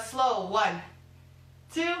 Chaturanga slow. 1,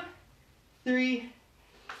 2, 3,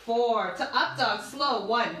 4. To up dog slow.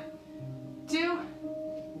 1, 2,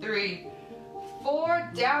 3,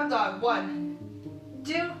 4. Down dog. 1,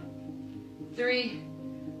 2, 3,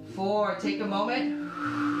 4. Take a moment.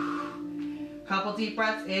 Couple deep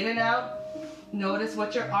breaths in and out. Notice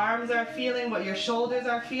what your arms are feeling, what your shoulders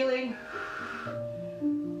are feeling.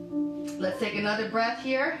 Let's take another breath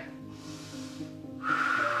here.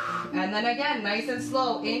 And then again, nice and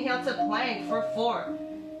slow. Inhale to plank for 4,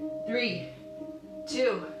 3,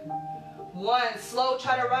 2, 1. Slow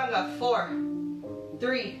chaturanga. 4,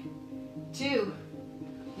 3, 2,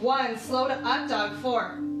 1. Slow to up dog.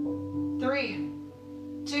 4, 3,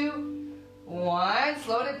 2, 1.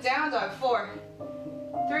 Slow to down dog. 4,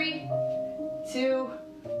 3, 2,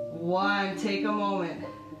 1. Take a moment.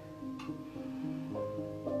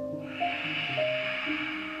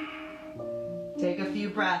 Take a few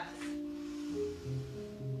breaths.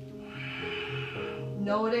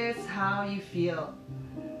 Notice how you feel.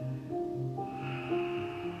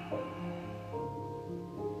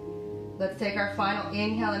 Let's take our final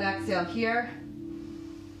inhale and exhale here.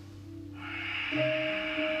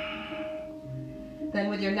 Then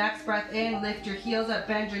with your next breath in, lift your heels up,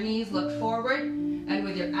 bend your knees, look forward. And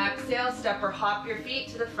with your exhale, step or hop your feet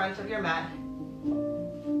to the front of your mat.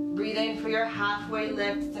 Breathe in for your halfway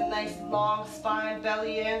lift. It's a nice long spine,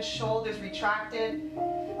 belly in, shoulders retracted.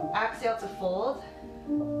 Exhale to fold.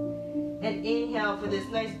 And inhale for this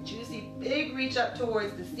nice juicy big reach up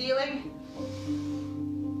towards the ceiling.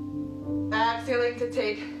 Exhaling to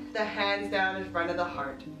take the hands down in front of the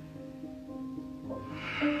heart.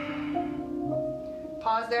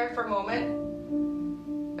 Pause there for a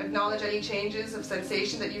moment. Acknowledge any changes of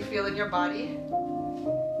sensation that you feel in your body.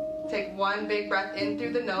 Take 1 big breath in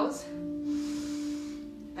through the nose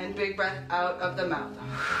and big breath out of the mouth.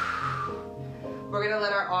 We're gonna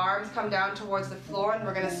let our arms come down towards the floor, and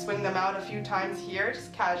we're gonna swing them out a few times here,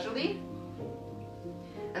 just casually.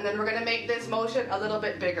 And then we're gonna make this motion a little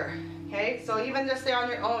bit bigger, okay? So even just there on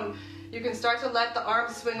your own, you can start to let the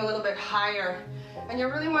arms swing a little bit higher. And you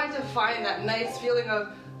really want to find that nice feeling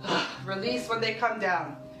of release when they come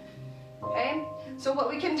down, okay? So what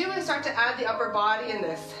we can do is start to add the upper body in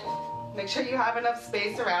this. Make sure you have enough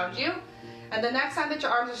space around you. And the next time that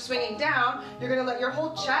your arms are swinging down, you're gonna let your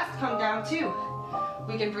whole chest come down too.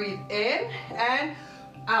 We can breathe in and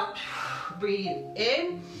out. Breathe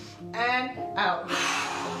in and out.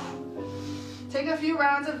 Take a few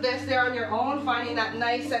rounds of this there on your own, finding that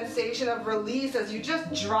nice sensation of release as you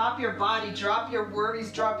just drop your body, drop your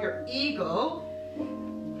worries, drop your ego.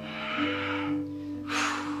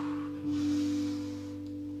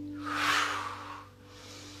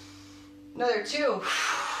 Another 2.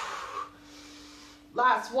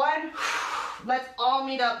 Last 1. Let's all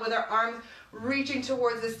meet up with our arms reaching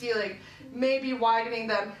towards the ceiling, maybe widening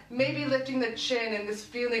them, maybe lifting the chin in this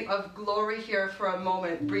feeling of glory here for a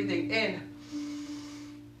moment. Breathing in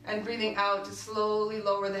and breathing out to slowly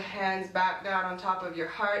lower the hands back down on top of your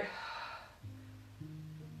heart.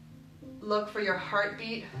 Look for your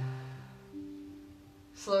heartbeat.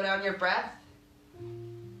 Slow down your breath.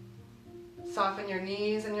 Soften your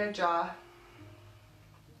knees and your jaw.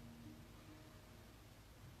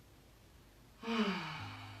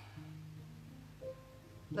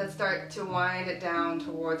 Let's start to wind it down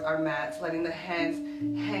towards our mats, letting the hands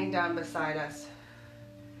hang down beside us.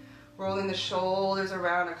 Rolling the shoulders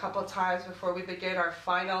around a couple times before we begin our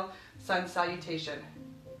final sun salutation.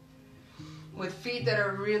 With feet that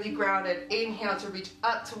are really grounded, inhale to reach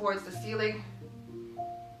up towards the ceiling.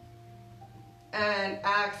 And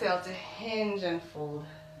exhale to hinge and fold.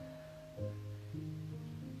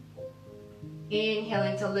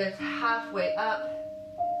 Inhaling to lift halfway up.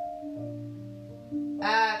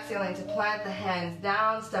 Exhaling to plant the hands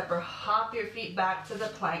down, step or hop your feet back to the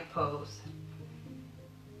plank pose.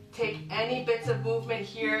 Take any bits of movement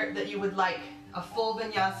here that you would like. A full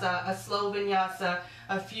vinyasa, a slow vinyasa,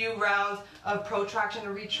 a few rounds of protraction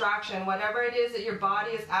or retraction, whatever it is that your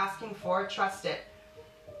body is asking for, trust it.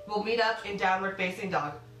 We'll meet up in downward facing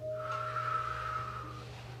dog.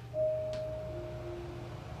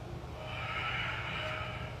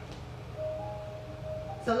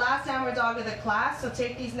 So last downward dog of the class, so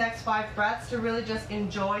take these next 5 breaths to really just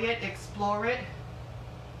enjoy it, explore it.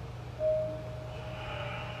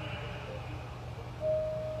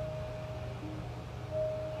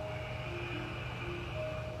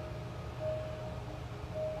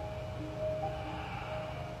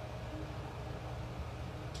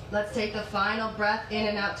 Let's take the final breath in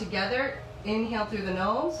and out together. Inhale through the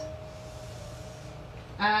nose.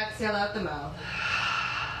 Exhale out the mouth.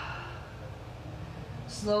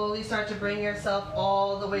 Slowly start to bring yourself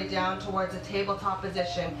all the way down towards a tabletop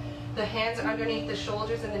position. The hands are underneath the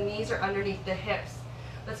shoulders and the knees are underneath the hips.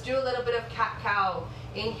 Let's do a little bit of cat-cow.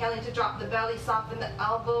 Inhaling to drop the belly, soften the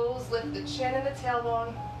elbows, lift the chin and the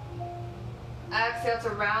tailbone. Exhale to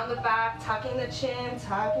round the back, tucking the chin,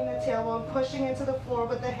 tucking the tailbone, pushing into the floor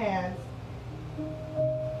with the hands.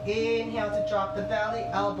 Inhale to drop the belly,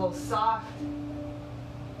 elbows soft.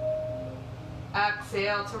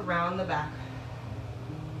 Exhale to round the back.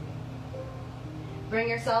 Bring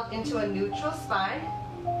yourself into a neutral spine,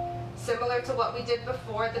 similar to what we did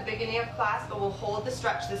before at the beginning of class, but we'll hold the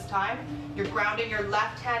stretch this time. You're grounding your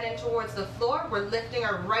left hand in towards the floor. We're lifting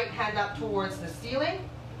our right hand up towards the ceiling.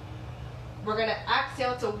 We're going to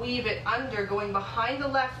exhale to weave it under, going behind the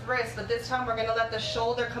left wrist, but this time we're going to let the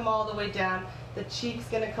shoulder come all the way down. The cheek's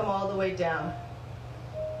going to come all the way down.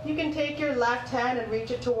 You can take your left hand and reach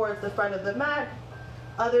it towards the front of the mat.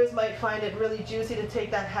 Others might find it really juicy to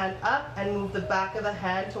take that hand up and move the back of the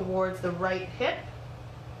hand towards the right hip.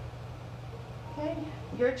 Okay,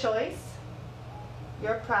 your choice,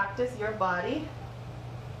 your practice, your body.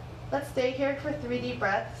 Let's stay here for 3 deep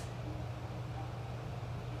breaths.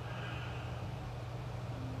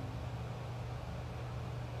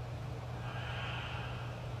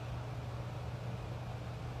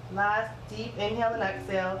 Last deep inhale and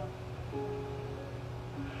exhale.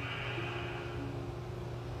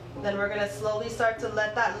 Then we're going to slowly start to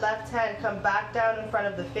let that left hand come back down in front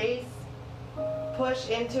of the face. Push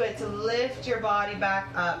into it to lift your body back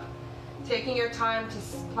up. Taking your time to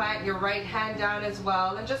plant your right hand down as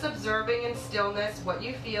well, and just observing in stillness what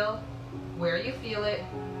you feel, where you feel it.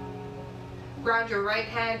 Ground your right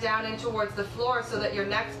hand down in towards the floor so that your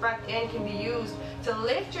next breath in can be used to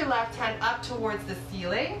lift your left hand up towards the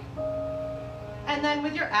ceiling. And then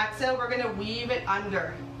with your exhale, we're going to weave it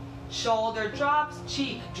under. Shoulder drops,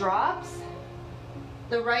 cheek drops.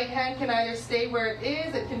 The right hand can either stay where it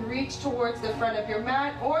is, it can reach towards the front of your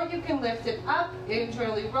mat, or you can lift it up,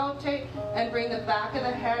 internally rotate, and bring the back of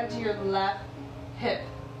the hand to your left hip.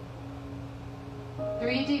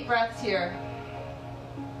 3 deep breaths here.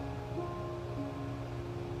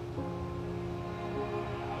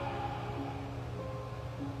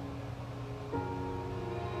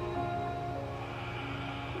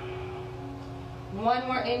 One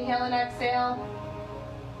more inhale and exhale.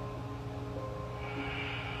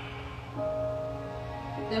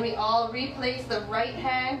 Then we all replace the right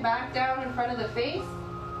hand back down in front of the face.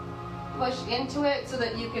 Push into it so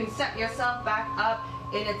that you can set yourself back up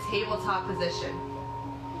in a tabletop position.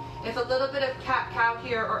 If a little bit of cat-cow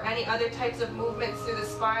here or any other types of movements through the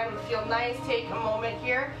spine would feel nice, take a moment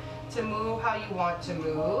here to move how you want to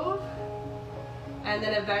move. And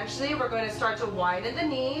then eventually we're going to start to widen the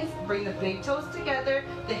knees, bring the big toes together,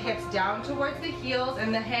 the hips down towards the heels,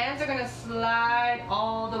 and the hands are going to slide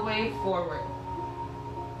all the way forward.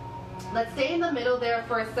 Let's stay in the middle there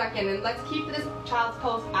for a second, and let's keep this child's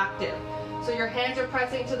pose active. So your hands are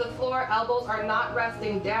pressing to the floor, elbows are not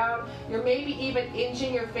resting down. You're maybe even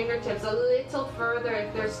inching your fingertips a little further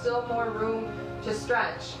if there's still more room to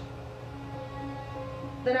stretch.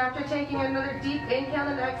 Then after taking another deep inhale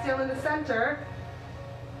and exhale in the center,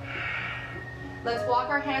 let's walk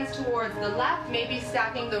our hands towards the left, maybe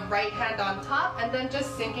stacking the right hand on top, and then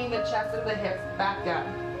just sinking the chest and the hips back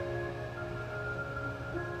down.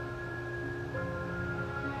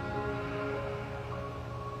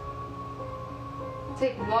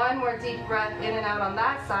 Take one more deep breath in and out on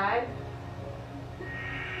that side.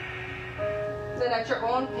 Then at your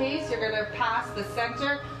own pace, you're going to pass the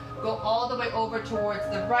center, go all the way over towards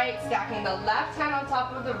the right, stacking the left hand on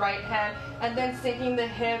top of the right hand, and then sinking the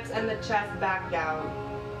hips and the chest back down.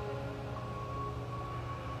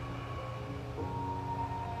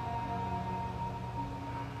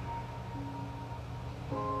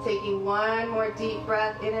 Taking one more deep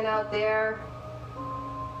breath in and out there.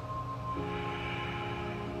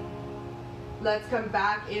 Let's come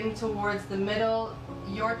back in towards the middle.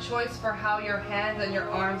 Your choice for how your hands and your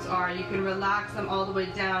arms are. You can relax them all the way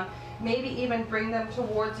down. Maybe even bring them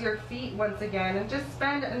towards your feet once again. And just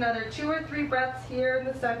spend another 2 or 3 breaths here in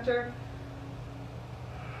the center.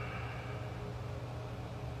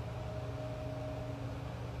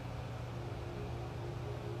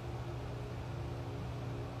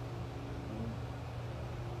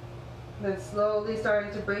 Then slowly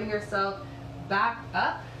starting to bring yourself back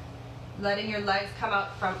up, letting your legs come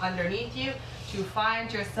out from underneath you to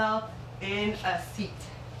find yourself in a seat.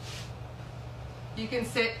 You can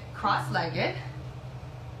sit cross-legged.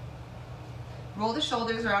 Roll the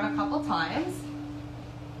shoulders around a couple times.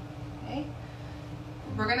 Okay.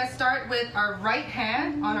 We're going to start with our right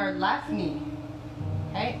hand on our left knee.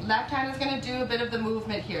 Okay. Left hand is going to do a bit of the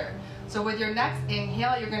movement here. So with your next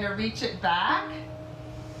inhale, you're going to reach it back.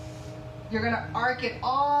 You're going to arc it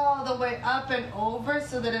all the way up and over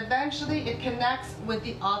so that eventually it connects with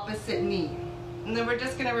the opposite knee. And then we're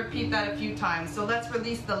just going to repeat that a few times. So let's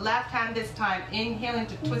release the left hand this time, inhaling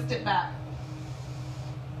to twist it back.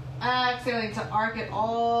 Exhaling to arc it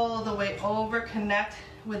all the way over, connect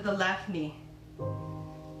with the left knee.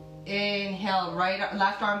 Inhale,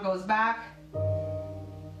 left arm goes back.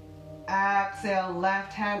 Exhale,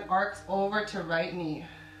 left hand arcs over to right knee.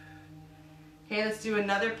 Okay, let's do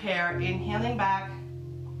another pair. Inhaling back.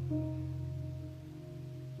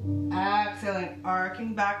 Exhaling,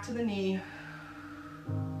 arcing back to the knee.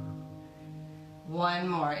 One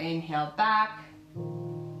more. Inhale back.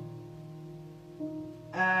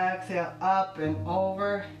 Exhale up and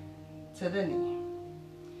over to the knee.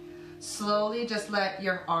 Slowly just let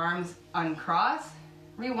your arms uncross.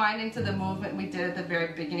 Rewind into the movement we did at the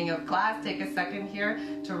very beginning of class. Take a second here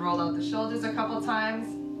to roll out the shoulders a couple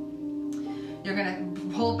times. You're going to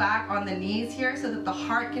pull back on the knees here so that the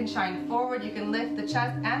heart can shine forward. You can lift the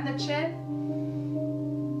chest and the chin.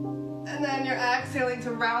 And then you're exhaling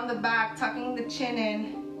to round the back, tucking the chin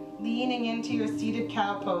in, leaning into your seated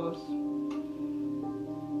cow pose.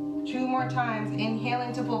 2 more times.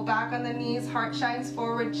 Inhaling to pull back on the knees, heart shines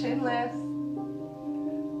forward, chin lifts.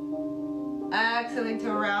 Exhaling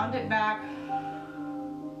to round it back.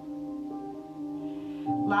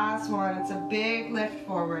 Last one. It's a big lift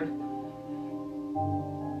forward.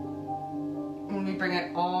 And we bring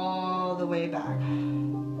it all the way back.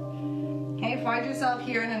 Okay, find yourself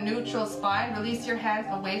here in a neutral spine. Release your hands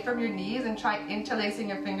away from your knees and try interlacing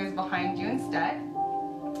your fingers behind you instead.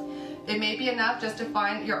 It may be enough just to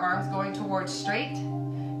find your arms going towards straight.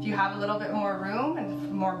 If you have a little bit more room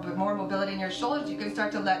and more mobility in your shoulders, you can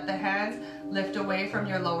start to let the hands lift away from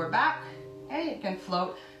your lower back. Okay, you can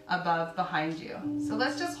float above behind you. So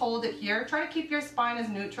let's just hold it here. Try to keep your spine as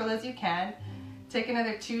neutral as you can. Take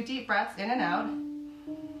another 2 deep breaths in and out.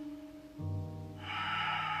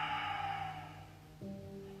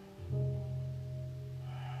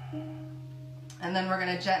 And then we're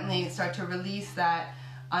going to gently start to release that,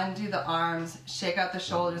 undo the arms, shake out the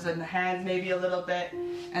shoulders and the hands maybe a little bit,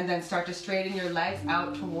 and then start to straighten your legs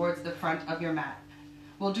out towards the front of your mat.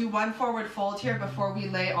 We'll do 1 forward fold here before we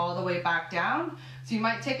lay all the way back down. So you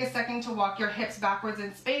might take a second to walk your hips backwards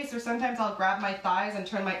in space, or sometimes I'll grab my thighs and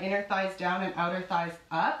turn my inner thighs down and outer thighs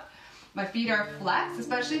up. My feet are flexed,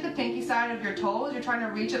 especially the pinky side of your toes. You're trying to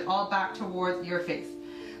reach it all back towards your face.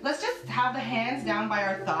 Let's just have the hands down by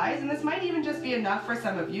our thighs, and this might even just be enough for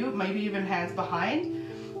some of you, maybe even hands behind.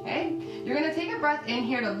 Okay, you're going to take a breath in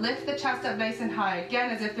here to lift the chest up nice and high, again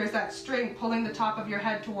as if there's that string pulling the top of your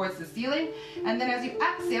head towards the ceiling. And then as you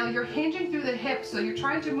exhale, you're hinging through the hips, so you're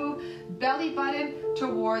trying to move belly button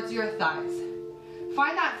towards your thighs.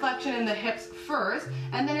 Find that flexion in the hips first,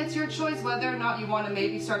 and then it's your choice whether or not you want to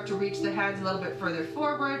maybe start to reach the hands a little bit further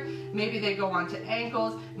forward. Maybe they go onto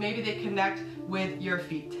ankles, maybe they connect with your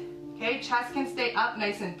feet. Okay, chest can stay up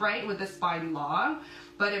nice and bright with the spine long,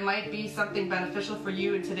 but it might be something beneficial for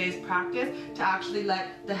you in today's practice to actually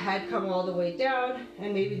let the head come all the way down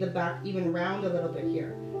and maybe the back even round a little bit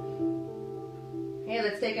here. Okay,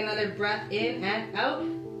 let's take another breath in and out.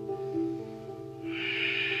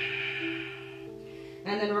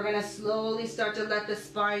 And then we're going to slowly start to let the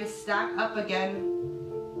spine stack up again.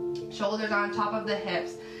 Shoulders on top of the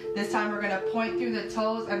hips. This time we're going to point through the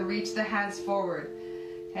toes and reach the hands forward.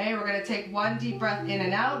 Okay, we're going to take 1 deep breath in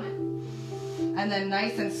and out. And then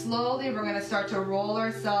nice and slowly, we're going to start to roll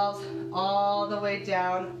ourselves all the way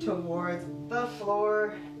down towards the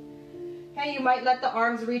floor. Okay, you might let the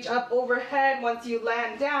arms reach up overhead. Once you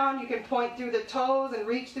land down, you can point through the toes and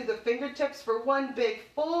reach through the fingertips for 1 big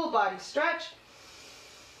full body stretch.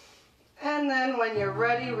 And then when you're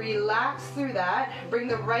ready, relax through that. Bring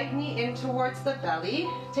the right knee in towards the belly.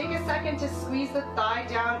 Take a second to squeeze the thigh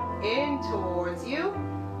down in towards you.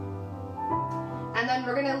 And then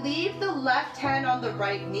we're going to leave the left hand on the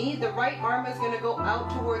right knee. The right arm is going to go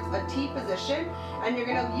out towards a T position. And you're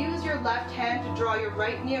going to use your left hand to draw your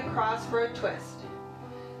right knee across for a twist.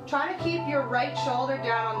 Try to keep your right shoulder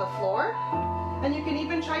down on the floor. And you can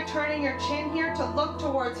even try turning your chin here to look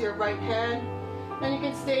towards your right hand. And you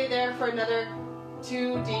can stay there for another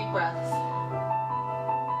 2 deep breaths.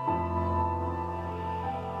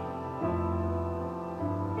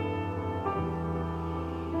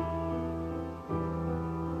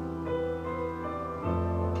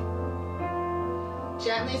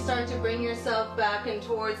 Gently start to bring yourself back in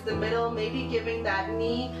towards the middle, maybe giving that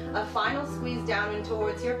knee a final squeeze down in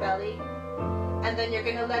towards your belly. And then you're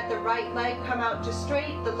going to let the right leg come out just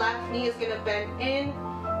straight. The left knee is going to bend in.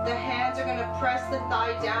 The hands are going to press the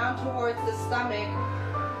thigh down towards the stomach.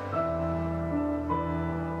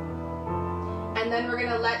 And then we're going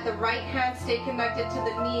to let the right hand stay connected to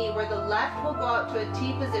the knee, where the left will go out to a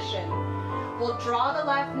T position. We'll draw the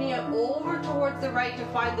left knee over towards the right to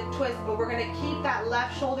find the twist, but we're going to keep that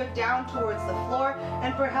left shoulder down towards the floor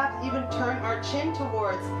and perhaps even turn our chin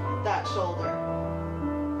towards that shoulder.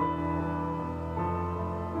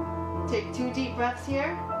 Take 2 deep breaths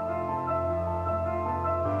here.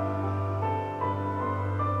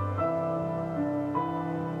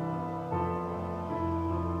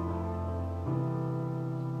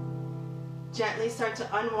 Gently start to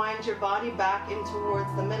unwind your body back in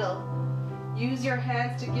towards the middle. Use your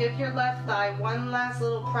hands to give your left thigh 1 last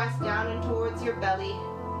little press down in towards your belly.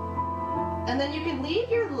 And then you can leave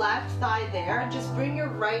your left thigh there and just bring your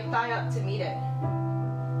right thigh up to meet it.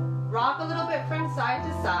 Rock a little bit from side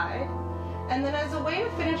to side. And then as a way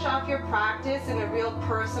to finish off your practice in a real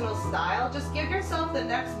personal style, just give yourself the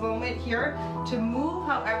next moment here to move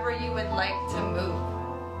however you would like to move.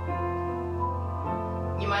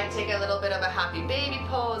 You might take a little bit of a happy baby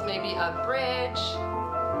pose, maybe a bridge.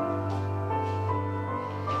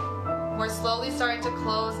 We're slowly starting to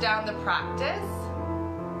close down the practice.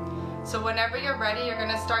 So whenever you're ready, you're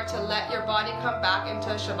going to start to let your body come back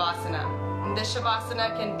into a Shavasana. And this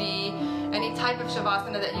Shavasana can be any type of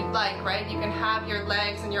Shavasana that you'd like, right? You can have your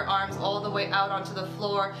legs and your arms all the way out onto the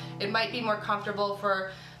floor. It might be more comfortable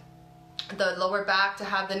for the lower back to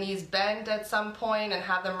have the knees bend at some point and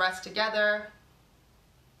have them rest together.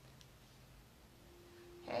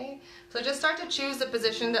 Okay, so just start to choose the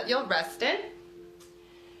position that you'll rest in.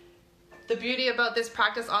 The beauty about this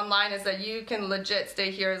practice online is that you can legit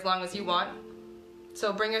stay here as long as you want.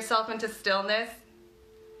 So bring yourself into stillness.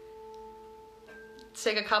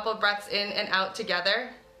 Take a couple breaths in and out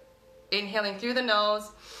together. Inhaling through the nose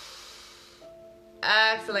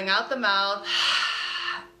Exhaling out the mouth.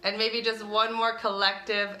 And maybe just one more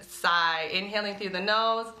collective sigh. Inhaling through the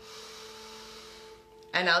nose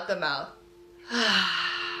and out the mouth.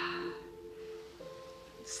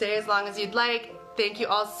 Stay as long as you'd like. Thank you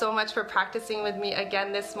all so much for practicing with me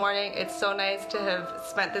again this morning. It's so nice to have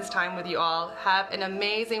spent this time with you all. Have an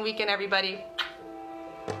amazing weekend, everybody.